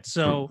 Yeah. All right.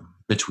 So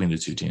between the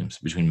two teams,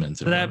 between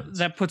men's and women's,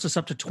 that puts us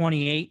up to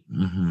 28.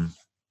 Mm-hmm.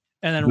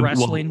 And then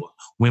wrestling.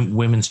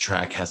 Women's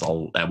track has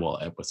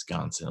at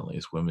Wisconsin at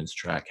least, women's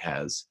track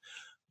has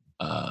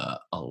a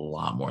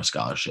lot more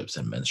scholarships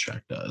than men's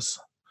track does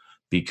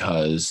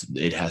because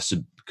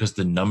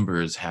the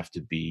numbers have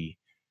to be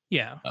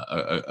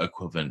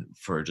equivalent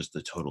for just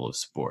the total of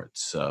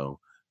sports. So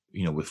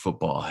with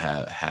football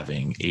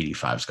having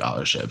 85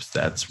 scholarships,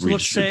 that's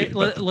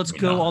let's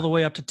go all the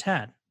way up to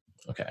 10.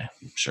 Okay,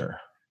 sure.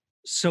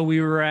 So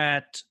we were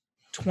at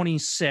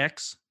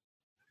 26,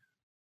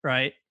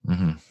 right?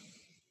 Mm-hmm.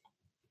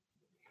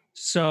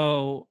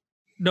 So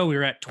no, we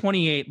were at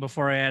 28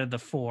 before I added the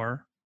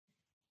 4.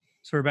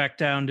 So we're back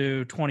down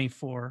to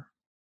 24.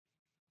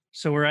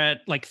 So we're at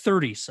like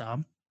 30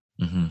 some.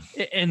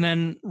 Mm-hmm. And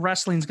then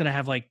wrestling's going to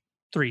have like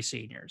 3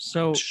 seniors.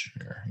 So,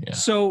 sure, yeah.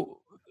 So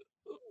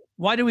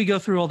why do we go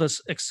through all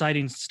this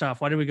exciting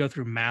stuff? Why do we go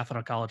through math on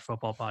a college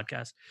football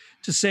podcast?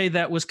 To say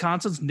that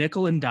Wisconsin's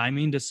nickel and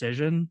diming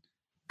decision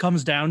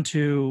comes down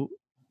to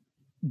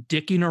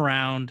dicking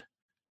around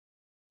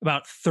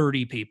about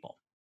 30 people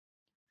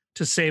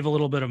to save a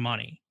little bit of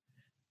money.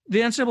 The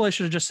NCAA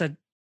should have just said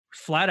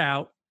flat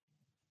out,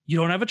 you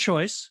don't have a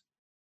choice.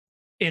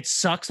 It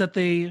sucks that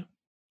they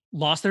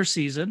lost their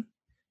season.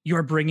 You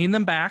are bringing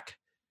them back.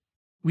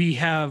 We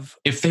have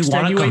if they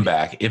want to come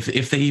back,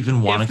 if they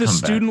even want to come back.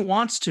 If the student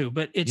wants to,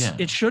 but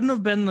it shouldn't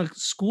have been the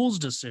school's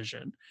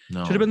decision.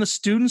 No. It should have been the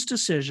student's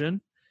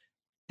decision.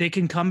 They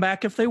can come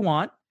back if they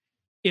want.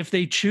 If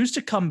they choose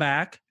to come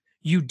back,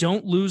 you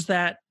don't lose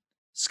that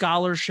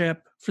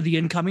scholarship for the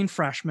incoming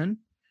freshman.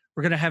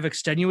 We're going to have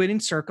extenuating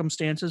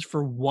circumstances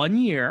for 1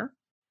 year.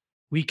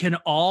 We can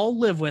all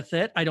live with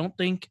it. I don't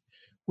think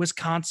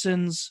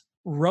Wisconsin's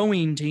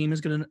rowing team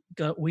is going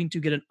to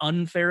get an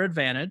unfair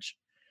advantage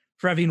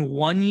for having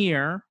 1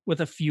 year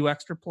with a few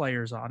extra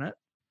players on it.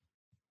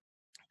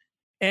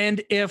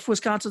 And if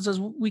Wisconsin says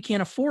we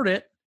can't afford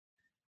it,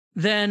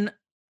 then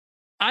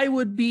I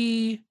would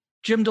be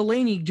Jim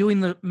Delaney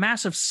doing the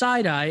massive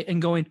side eye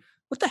and going,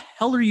 what the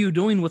hell are you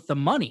doing with the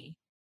money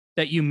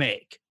that you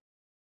make?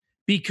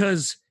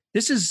 Because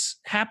this has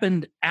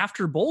happened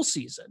after bowl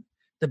season.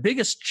 The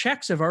biggest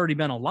checks have already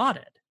been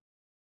allotted.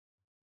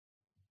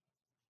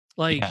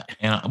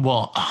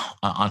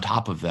 On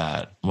top of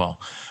that,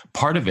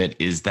 part of it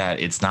is that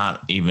it's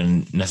not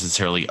even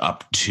necessarily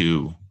up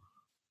to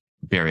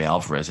Barry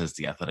Alvarez as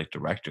the athletic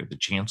director. The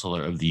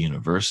chancellor of the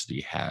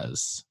university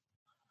has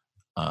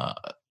a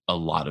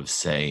lot of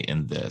say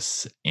in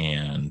this,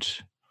 and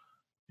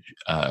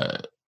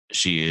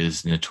she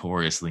is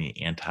notoriously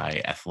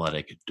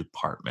anti-athletic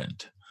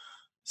department.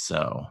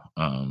 So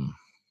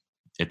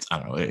it's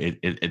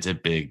a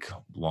big,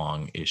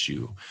 long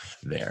issue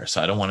there.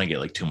 So I don't want to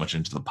get too much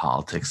into the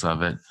politics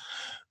of it,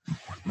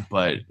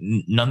 but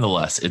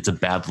nonetheless, it's a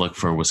bad look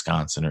for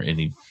Wisconsin or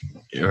any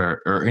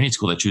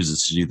school that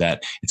chooses to do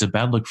that. It's a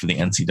bad look for the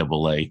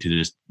NCAA to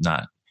just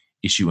not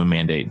issue a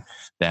mandate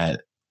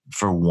that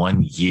for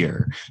 1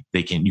 year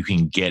you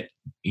can get,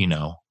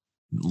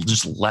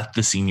 just let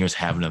the seniors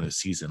have another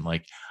season.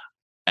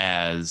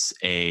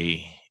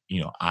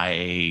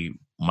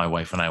 My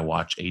wife and I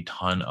watch a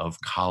ton of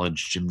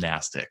college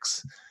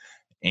gymnastics,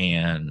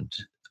 and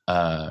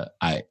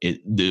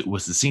it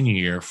was the senior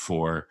year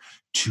for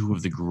 2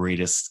 of the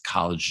greatest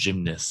college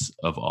gymnasts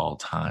of all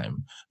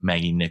time,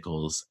 Maggie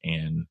Nichols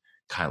and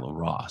Kyla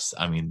Ross.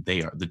 I mean,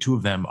 the 2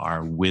 of them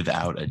are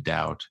without a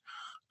doubt,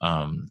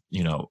 on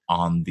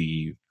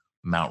the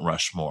Mount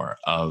Rushmore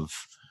of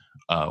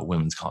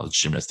women's college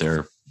gymnasts.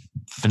 They're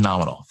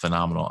phenomenal,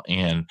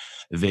 and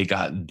they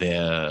got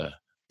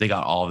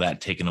all of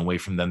that taken away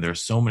from them.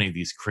 There's so many of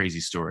these crazy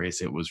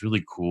stories. It was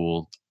really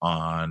cool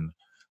on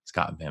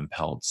Scott Van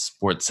Pelt's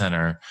Sports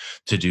Center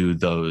to do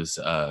those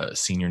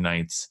senior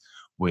nights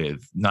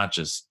with not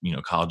just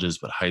colleges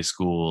but high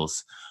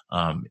schools.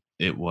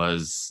 It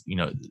was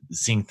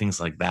seeing things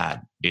like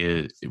that.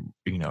 It's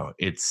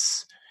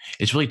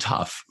really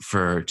tough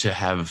to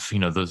have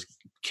those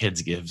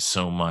kids give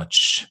so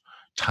much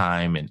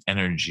time and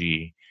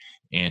energy,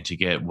 and to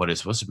get what is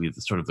supposed to be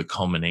the sort of the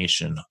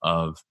culmination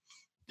of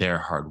their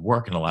hard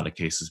work in a lot of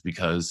cases.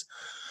 Because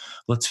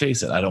let's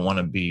face it, I don't want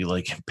to be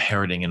like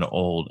parroting an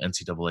old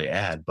NCAA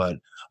ad, but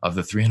of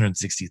the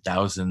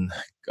 360,000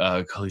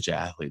 collegiate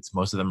athletes,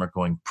 most of them are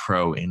going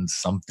pro in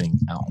something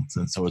else.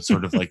 And so it's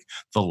sort of like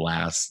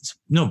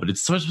but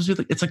it's supposed to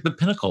be it's like the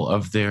pinnacle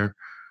of their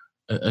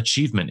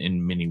achievement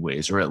in many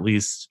ways, or at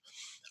least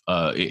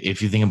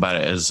if you think about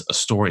it as a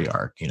story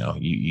arc,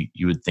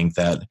 you would think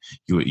that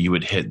you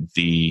would hit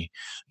the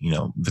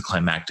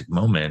climactic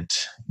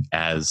moment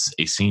as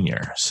a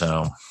senior.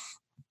 So,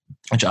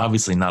 which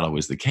obviously not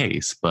always the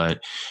case,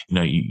 but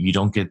you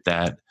don't get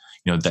that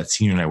that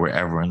senior night where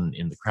everyone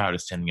in the crowd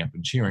is standing up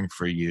and cheering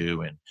for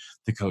you, and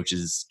the coach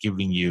is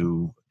giving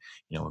you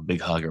a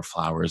big hug or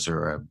flowers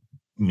or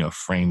a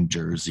framed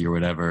jersey or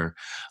whatever.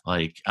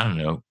 Like, I don't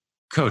know,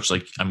 coach,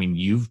 like, I mean,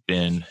 you've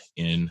been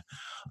in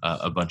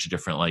a bunch of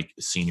different like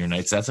senior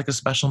nights. That's like a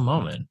special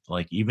moment.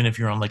 Like, even if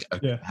you're on like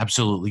a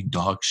absolutely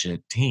dog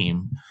shit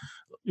team,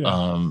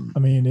 I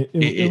mean,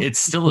 it's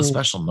still cool. A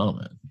special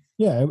moment.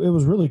 Yeah, it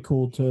was really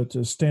cool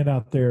to stand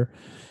out there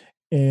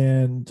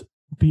and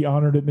be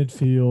honored at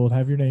midfield,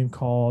 have your name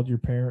called, your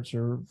parents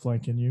are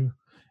flanking you,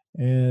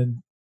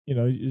 and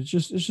it's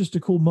just a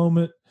cool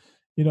moment.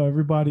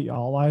 Everybody,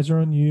 all eyes are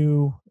on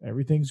you,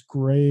 everything's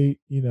great,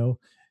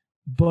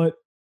 but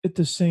at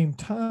the same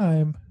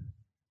time,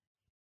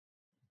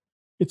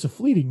 it's a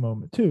fleeting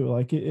moment too.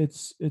 Like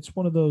it's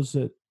one of those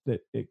that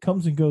it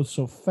comes and goes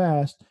so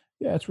fast.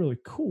 Yeah, it's really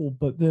cool,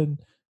 but then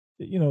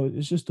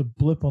it's just a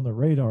blip on the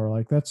radar.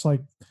 Like that's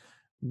like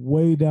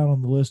way down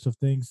on the list of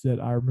things that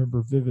I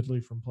remember vividly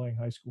from playing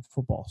high school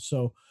football.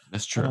 So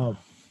that's true.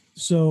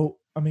 So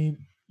I mean,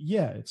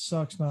 yeah, it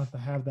sucks not to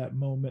have that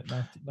moment,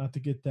 not to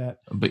get that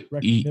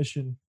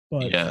recognition.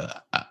 But yeah,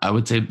 I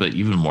would say, but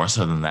even more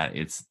so than that,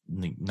 it's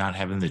not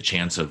having the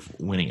chance of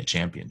winning a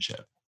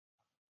championship.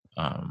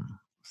 That's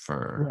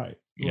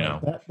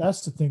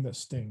the thing that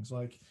stings.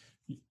 Like,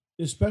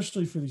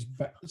 especially for these,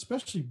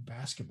 especially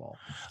basketball.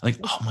 Like,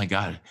 oh my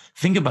God,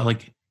 think about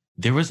like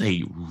there was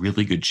a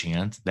really good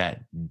chance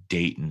that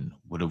Dayton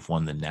would have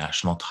won the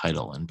national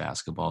title in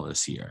basketball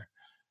this year.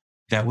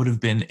 That would have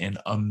been an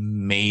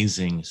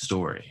amazing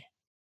story.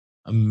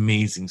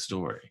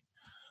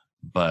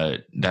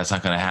 But that's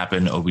not going to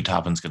happen. Obi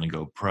Toppin's going to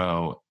go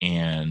pro,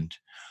 and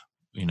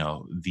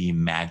the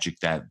magic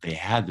that they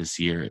had this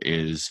year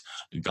is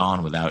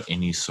gone without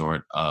any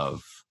sort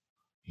of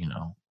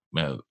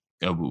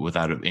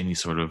without any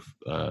sort of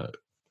to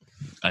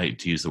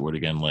use the word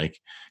again, like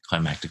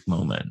climactic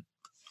moment,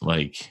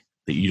 like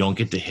that you don't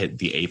get to hit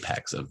the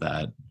apex of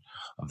that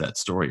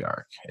story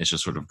arc. It's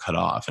just sort of cut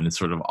off, and it's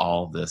sort of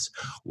all this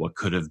what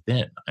could have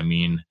been. I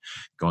mean,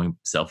 going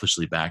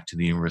selfishly back to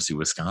the University of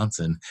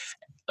Wisconsin,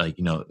 like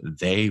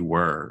they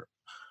were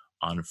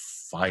on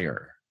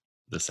fire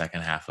the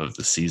second half of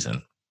the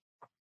season.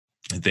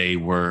 They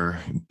were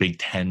Big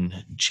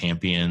Ten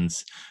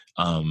champions.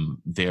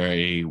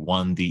 They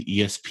won the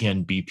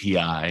ESPN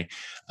BPI,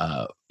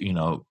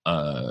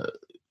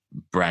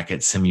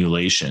 bracket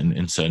simulation,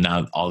 and so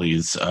now all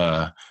these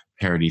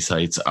parody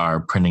sites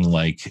are printing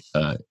like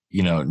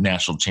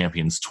national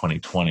champions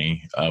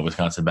 2020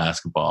 Wisconsin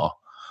basketball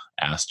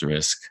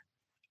asterisk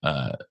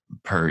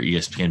per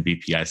ESPN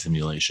BPI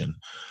simulation.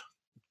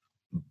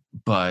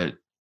 But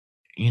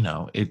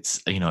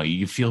it's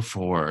you feel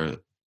for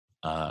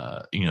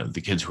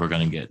the kids who are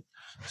going to get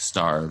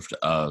starved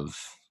of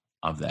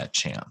that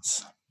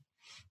chance.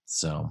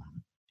 So,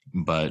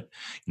 but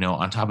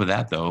on top of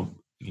that, though,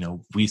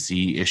 we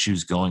see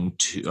issues going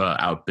to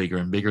out bigger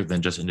and bigger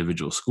than just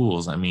individual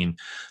schools. I mean,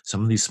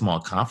 some of these small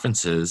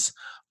conferences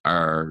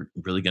are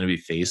really going to be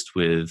faced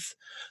with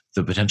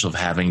the potential of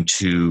having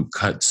to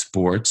cut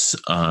sports.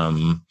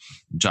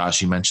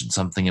 Josh, you mentioned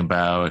something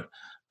about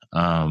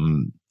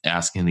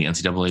asking the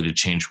NCAA to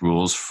change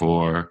rules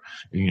for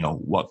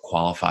what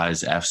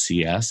qualifies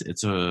FCS.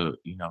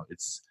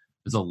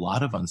 There's a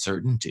lot of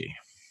uncertainty.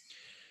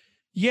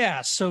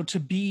 Yeah, so to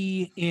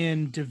be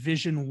in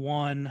Division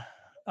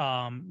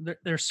I,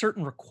 there's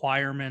certain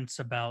requirements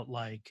about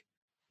like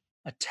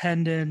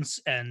attendance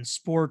and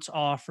sports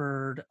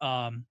offered.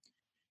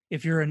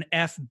 If you're an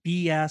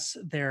FBS,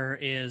 there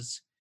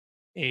is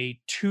a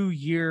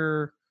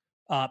 2-year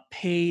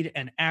paid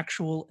and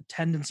actual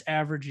attendance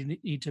average you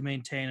need to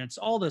maintain. It's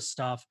all this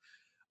stuff.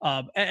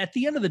 At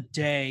the end of the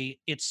day,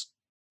 it's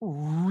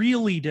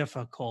really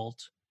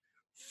difficult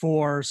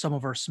for some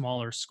of our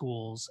smaller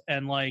schools.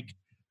 And like,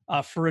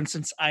 for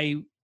instance, I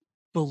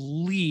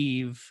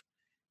believe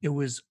it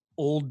was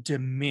Old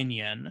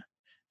Dominion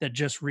that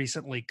just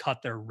recently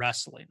cut their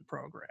wrestling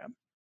program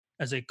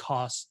as a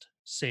cost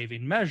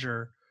saving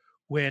measure,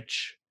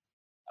 which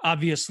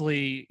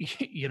obviously,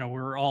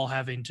 we're all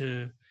having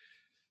to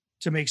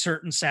make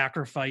certain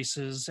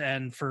sacrifices,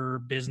 and for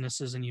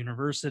businesses and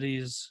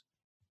universities,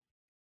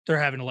 they're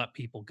having to let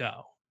people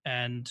go,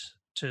 and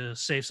to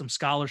save some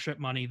scholarship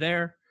money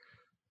there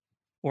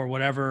or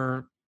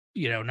whatever,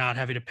 not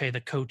having to pay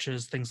the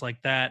coaches, things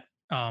like that.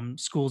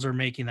 Schools are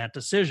making that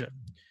decision.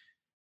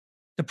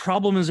 The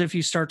problem is if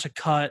you start to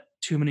cut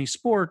too many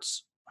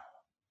sports,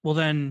 well,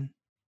 then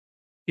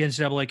the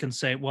NCAA can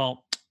say,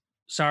 well,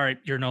 sorry,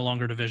 you're no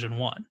longer Division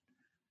I.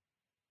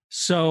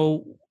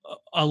 So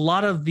a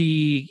lot of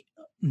the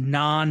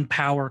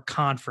non-power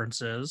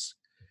conferences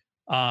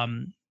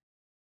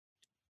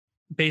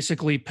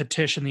basically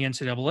petition the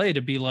NCAA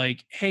to be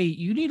like, hey,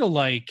 you need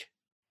to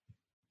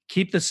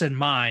keep this in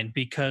mind,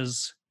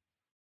 because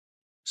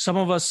some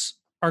of us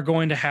are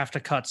going to have to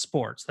cut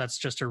sports. That's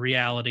just a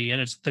reality.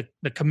 And it's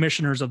the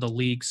commissioners of the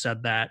league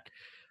said that.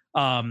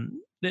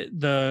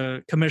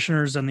 The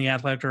commissioners and the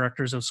athletic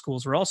directors of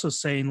schools were also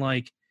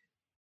saying,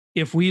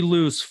 if we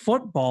lose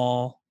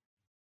football,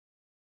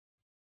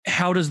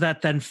 how does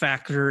that then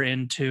factor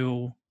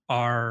into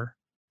our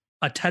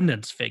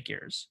attendance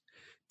figures?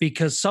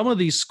 Because some of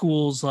these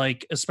schools,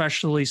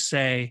 especially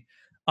say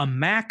a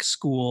MAC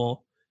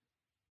school,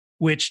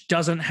 which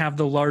doesn't have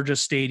the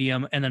largest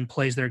stadium and then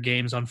plays their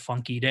games on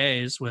funky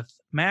days with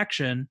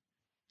MACtion,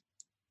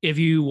 if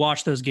you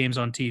watch those games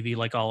on TV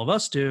like all of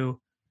us do,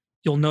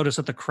 you'll notice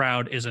that the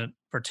crowd isn't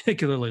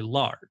particularly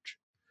large.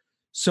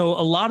 So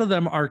a lot of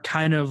them are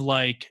kind of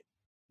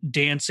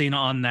dancing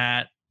on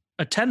that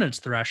attendance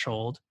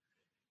threshold.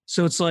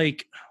 So it's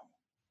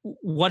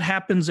what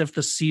happens if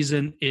the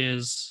season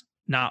is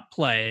not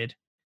played,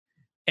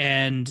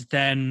 and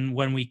then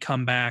when we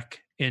come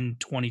back in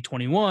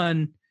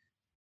 2021,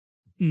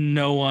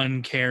 no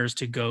one cares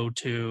to go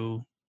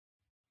to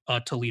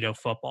a Toledo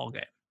football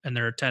game and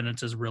their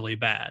attendance is really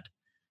bad?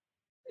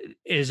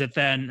 Is it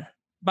then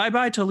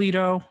bye-bye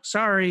Toledo,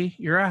 sorry,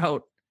 you're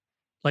out?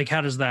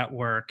 How does that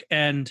work?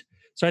 And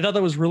so I thought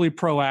that was really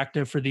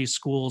proactive for these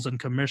schools and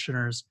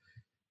commissioners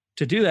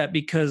to do that,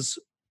 because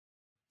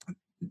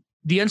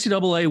the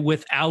NCAA,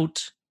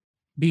 without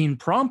being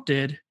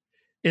prompted,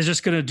 is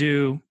just going to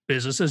do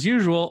business as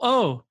usual.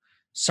 Oh,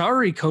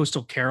 sorry,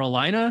 Coastal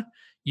Carolina,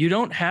 you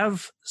don't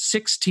have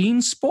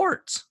 16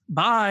 sports.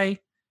 Bye.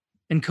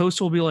 And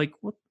Coastal will be like,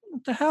 what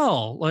the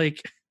hell?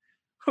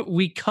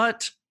 We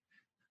cut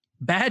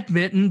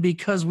badminton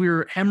because we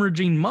were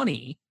hemorrhaging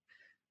money.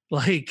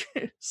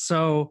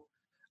 So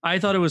I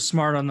thought it was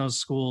smart on those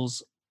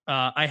schools.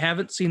 I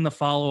haven't seen the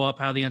follow-up,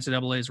 how the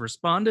NCAA has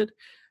responded.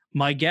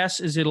 My guess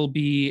is it'll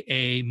be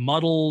a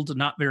muddled,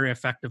 not very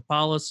effective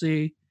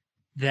policy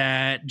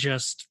that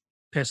just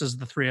pisses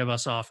the three of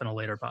us off in a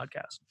later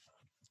podcast.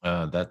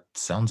 That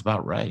sounds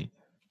about right.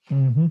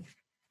 Mm-hmm.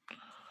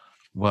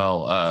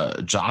 Well,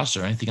 Josh, is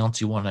there anything else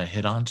you want to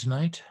hit on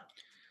tonight?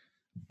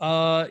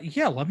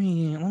 Yeah, let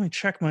me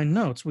check my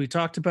notes. We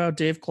talked about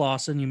Dave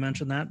Clawson. You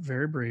mentioned that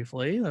very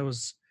briefly. That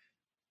was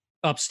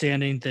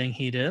upstanding thing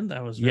he did.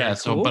 That was very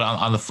so cool. But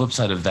on the flip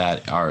side of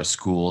that, are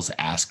schools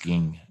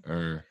asking,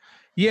 or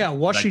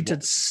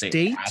Washington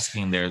State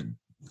asking their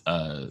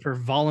for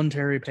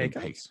voluntary pay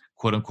cuts,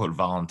 quote unquote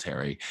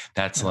voluntary?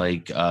 That's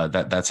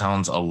that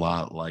sounds a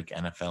lot like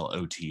NFL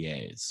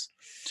OTAs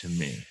to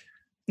me.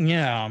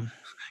 Yeah.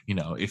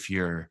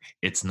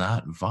 It's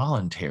not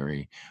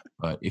voluntary,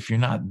 but if you're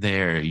not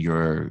there,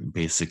 you're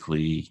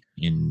basically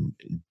in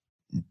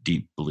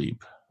deep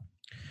bleep.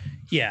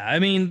 Yeah, I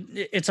mean,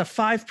 it's a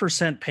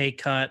 5% pay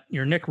cut.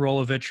 You're Nick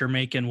Rolovich. You're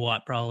making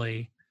what?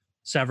 Probably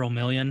several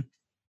million.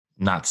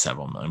 Not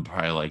several million,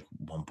 probably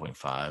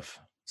 1.5.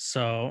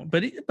 So,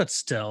 but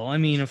still, I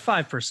mean, a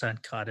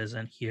 5% cut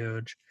isn't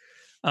huge.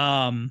 But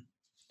I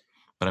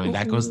mean,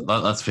 that goes.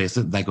 Let's face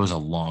it, that goes a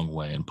long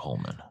way in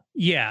Pullman.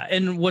 Yeah,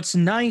 and what's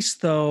nice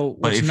though,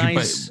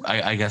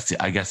 I guess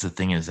the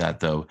thing is that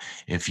though,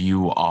 if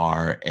you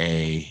are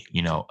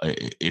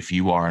if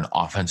you are an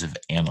offensive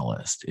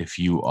analyst, if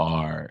you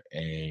are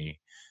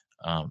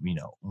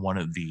one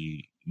of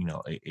the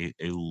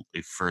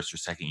a first or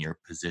second year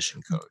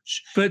position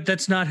coach, but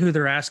that's not who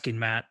they're asking,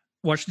 Matt.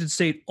 Washington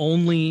State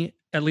only,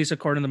 at least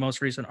according to the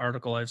most recent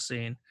article I've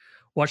seen,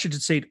 Washington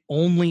State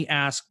only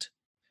asked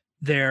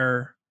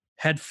their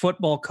head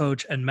football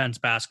coach and men's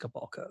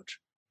basketball coach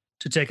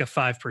to take a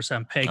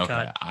 5% pay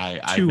cut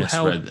to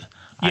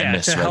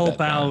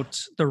help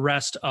out the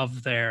rest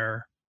of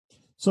their.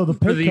 So the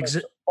pay cuts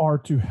are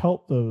to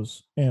help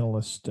those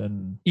analysts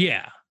and.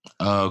 Yeah.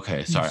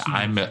 Okay, sorry,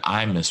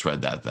 I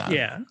misread that then.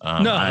 Yeah,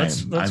 no,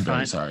 that's I'm fine.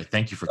 very sorry.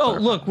 Thank you for. Oh,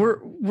 look,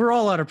 we're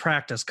all out of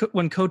practice.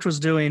 When Coach was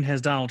doing his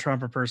Donald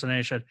Trump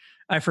impersonation,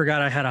 I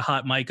forgot I had a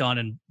hot mic on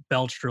and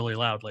belched really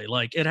loudly.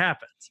 It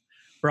happens.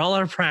 We're all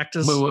out of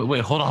practice.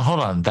 Wait, hold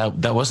on.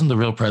 That wasn't the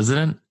real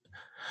president.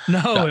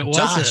 No, it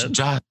wasn't.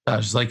 Josh,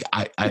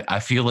 I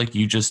feel like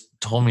you just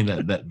told me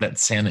that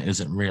Santa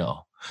isn't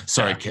real.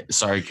 Sorry, Yeah.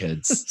 sorry,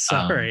 kids.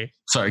 Sorry.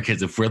 Sorry,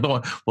 kids. If we're the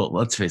one, well,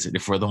 let's face it.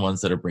 If we're the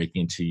ones that are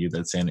breaking to you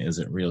that Santa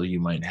isn't real, you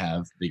might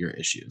have bigger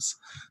issues.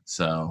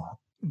 So,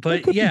 There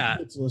But could be yeah,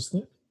 kids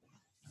listening.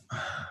 I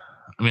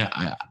mean,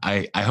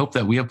 I hope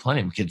that we have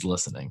plenty of kids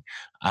listening.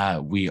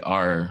 We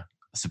are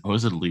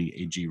supposedly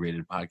a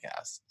G-rated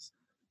podcast.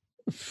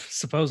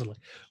 supposedly.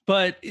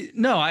 But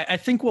no, I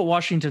think what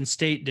Washington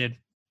State did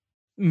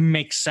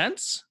makes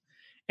sense.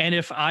 And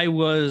if I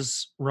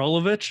was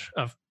Rolovich,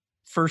 a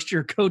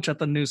first-year coach at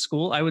the new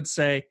school, I would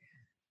say,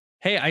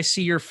 hey, I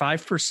see your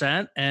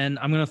 5%, and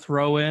I'm going to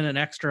throw in an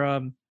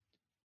extra,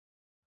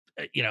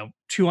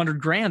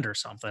 $200,000 or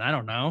something. I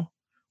don't know.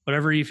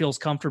 Whatever he feels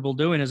comfortable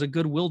doing is a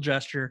goodwill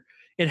gesture.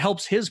 It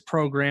helps his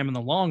program in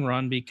the long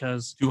run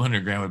because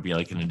 $200,000 would be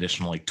like an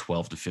additional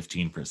 12 to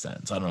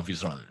 15%. So I don't know if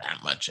he's throwing that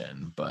much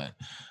in, but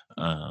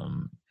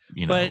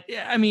But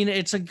I mean,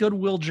 it's a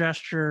goodwill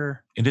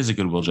gesture. It is a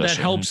goodwill gesture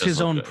that helps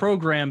his own good.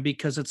 program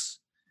because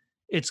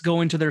it's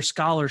going to their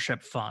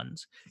scholarship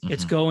funds. Mm-hmm.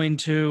 It's going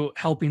to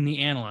helping the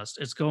analyst.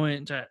 It's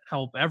going to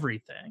help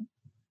everything.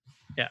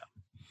 Yeah.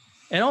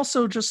 And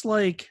also just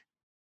like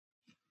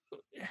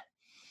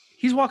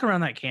he's walking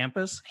around that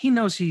campus. He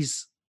knows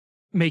he's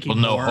making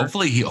more.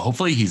 Hopefully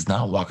he's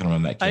not walking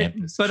around that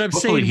campus. But I'm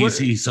hopefully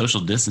saying he's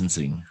social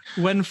distancing.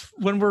 When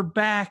we're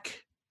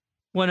back,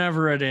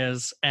 whenever it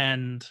is,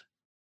 and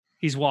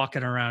he's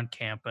walking around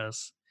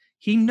campus,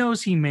 he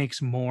knows he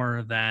makes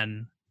more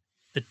than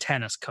the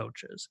tennis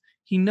coaches.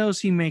 He knows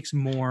he makes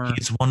more.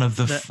 He's one of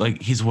the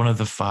he's one of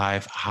the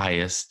 5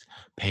 highest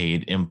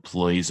paid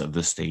employees of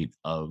the state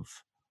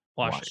of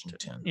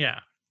Washington. Yeah,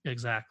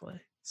 exactly.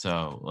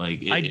 So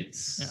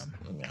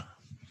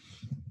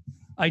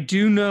I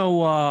do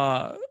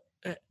know,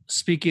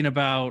 speaking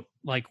about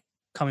like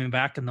coming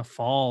back in the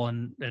fall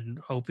and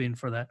hoping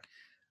for that.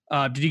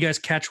 Did you guys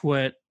catch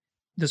what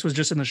this was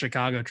just in the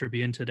Chicago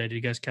Tribune today? Did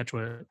you guys catch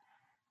what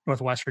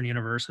Northwestern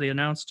University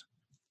announced?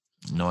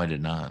 No, I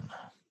did not.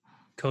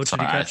 Coach,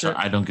 did you catch it?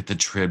 I don't get the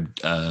trib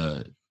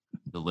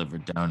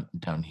delivered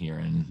down here.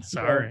 And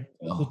sorry,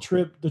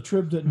 the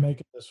trib didn't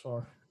make it this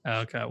far.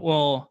 Okay,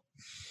 well,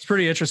 it's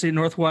pretty interesting.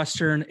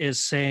 Northwestern is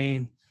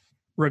saying,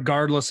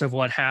 regardless of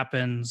what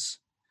happens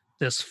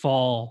this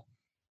fall,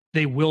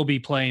 they will be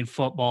playing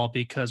football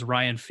because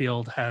Ryan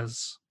Field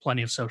has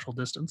plenty of social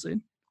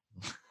distancing.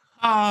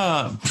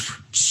 Well,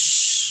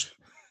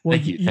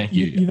 thank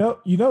you.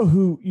 You know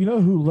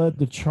who led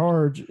the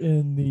charge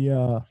in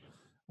the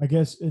I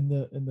guess in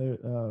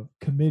the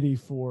committee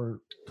for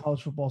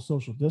college football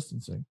social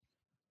distancing.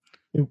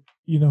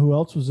 You know who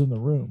else was in the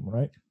room,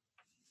 right?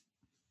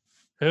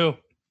 Who?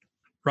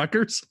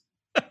 Rutgers?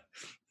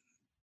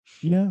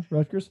 Yeah,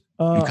 Rutgers.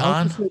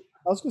 UConn?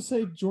 I was gonna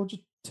say Georgia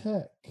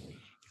Tech.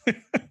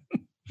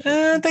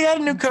 They got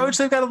a new coach.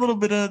 They got a little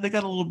bit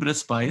of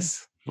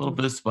spice. A little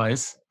bit of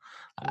spice.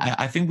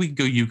 I think we could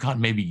go UConn,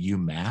 maybe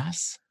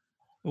UMass.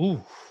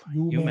 Ooh,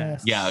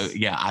 UMass.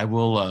 Yeah. I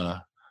will.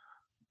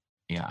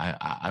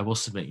 I will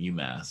submit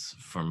UMass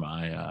for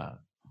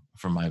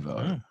my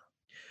vote.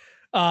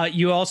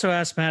 You also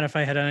asked Matt if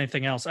I had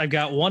anything else. I've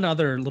got one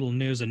other little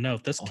news and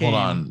note. Hold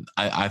on.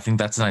 I think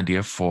that's an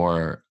idea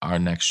for our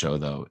next show,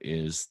 though,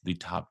 is the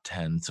top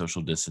 10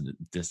 social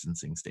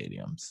distancing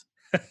stadiums.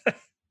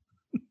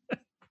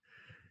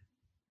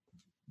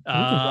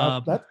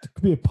 That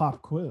could be a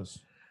pop quiz.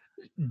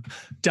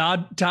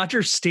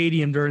 Dodger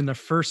Stadium during the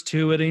first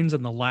 2 innings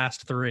and the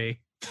last 3.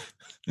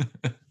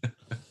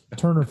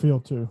 Turner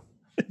Field too.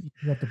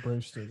 You got the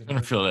Braves Stadium.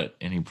 Turner Field at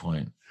any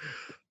point.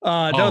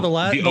 No, the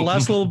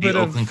last little bit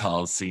of Oakland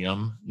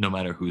Coliseum, no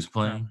matter who's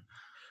playing.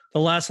 The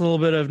last little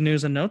bit of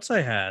news and notes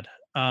I had.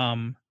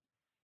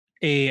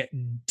 A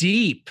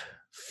deep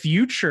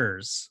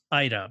futures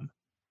item,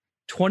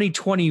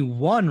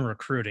 2021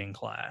 recruiting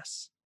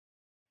class.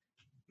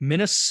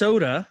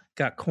 Minnesota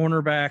got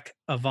cornerback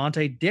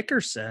Avante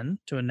Dickerson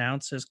to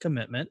announce his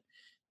commitment.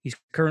 He's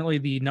currently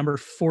the number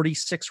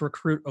 46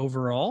 recruit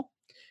overall.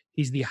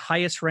 He's the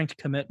highest ranked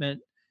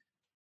commitment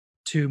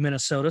to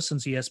Minnesota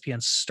since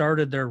ESPN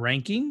started their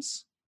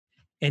rankings.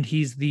 And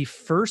he's the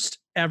first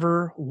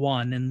ever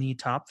one in the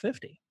top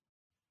 50.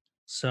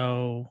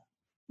 So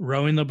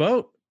rowing the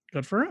boat,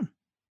 good for him.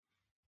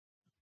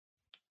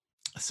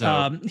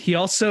 So he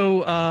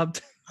also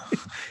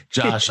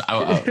Josh,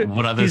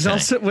 what other he's thing?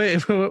 also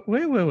wait.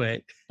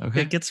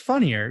 Okay. It gets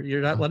funnier.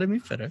 You're not letting me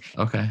finish.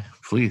 Okay,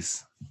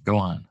 please go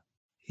on.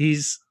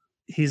 He's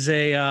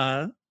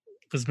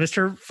was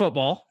Mr.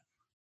 Football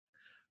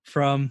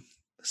from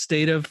the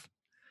state of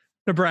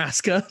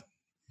Nebraska.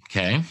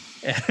 Okay.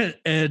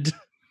 And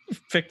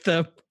picked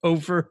them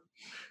over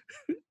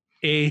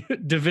a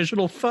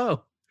divisional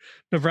foe.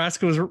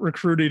 Nebraska was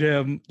recruiting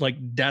him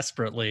like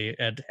desperately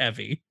and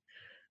heavy.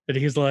 And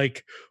he's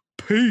like,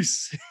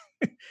 peace.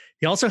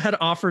 He also had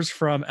offers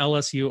from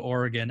LSU,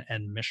 Oregon,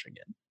 and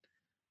Michigan.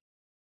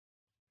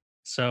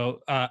 So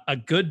a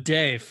good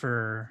day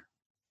for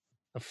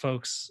the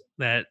folks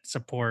that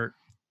support.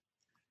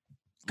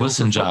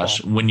 Listen,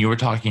 Josh, when you were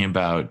talking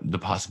about the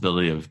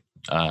possibility of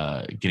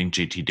getting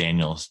JT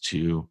Daniels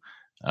to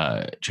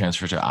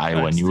transfer to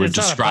Iowa, and you were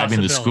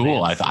describing the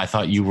school. I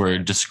thought you were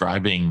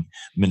describing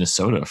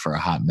Minnesota for a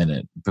hot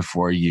minute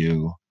before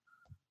you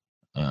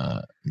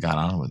got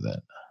on with it.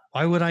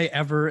 Why would I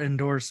ever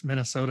endorse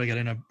Minnesota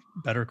getting a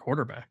better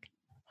quarterback?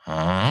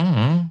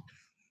 Uh-huh.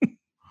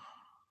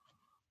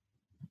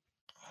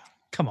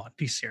 Come on,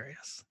 be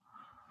serious.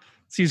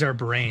 Let's use our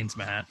brains,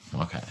 Matt.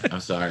 Okay,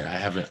 I'm sorry. I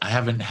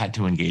haven't had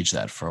to engage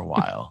that for a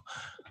while.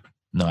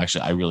 No,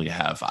 actually, I really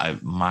have.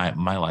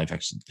 My life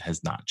actually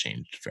has not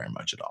changed very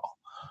much at all.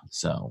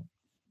 So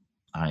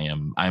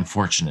I'm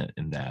fortunate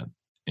in that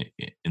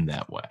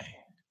way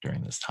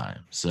during this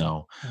time.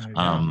 So,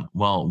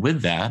 well,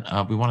 with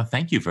that, we want to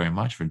thank you very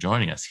much for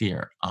joining us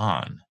here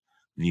on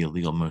the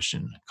Illegal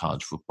Motion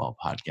College Football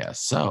Podcast.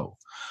 So,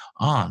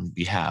 on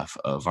behalf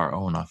of our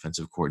own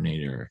offensive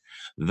coordinator,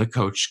 the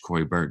coach,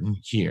 Corey Burton,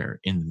 here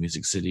in the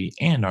Music City,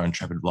 and our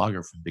intrepid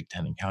blogger from Big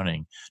Ten and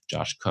Counting,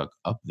 Josh Cook,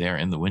 up there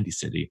in the Windy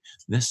City,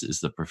 this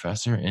is the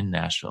professor in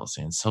Nashville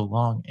saying so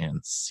long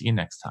and see you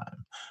next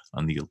time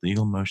on the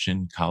Illegal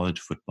Motion College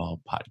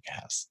Football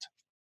Podcast.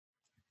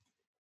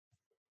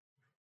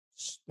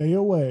 Stay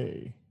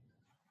away,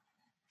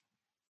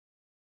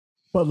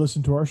 but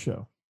listen to our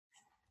show.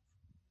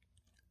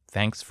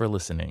 Thanks for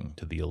listening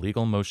to the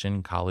Illegal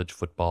Motion College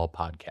Football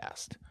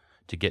Podcast.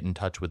 To get in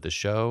touch with the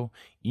show,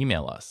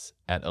 email us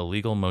at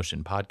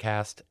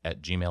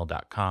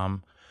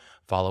illegalmotionpodcast@gmail.com.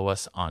 Follow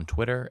us on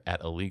Twitter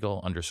at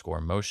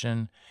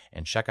illegal_motion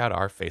and check out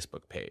our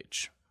Facebook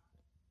page.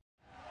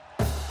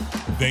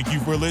 Thank you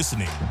for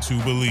listening to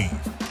Believe.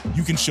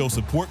 You can show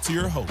support to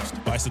your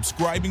host by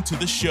subscribing to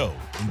the show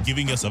and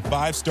giving us a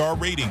 5-star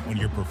rating on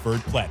your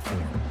preferred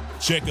platform.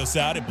 Check us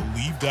out at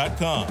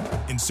Believe.com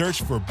and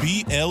search for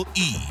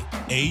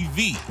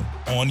BLEAV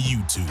on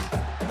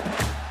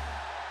YouTube.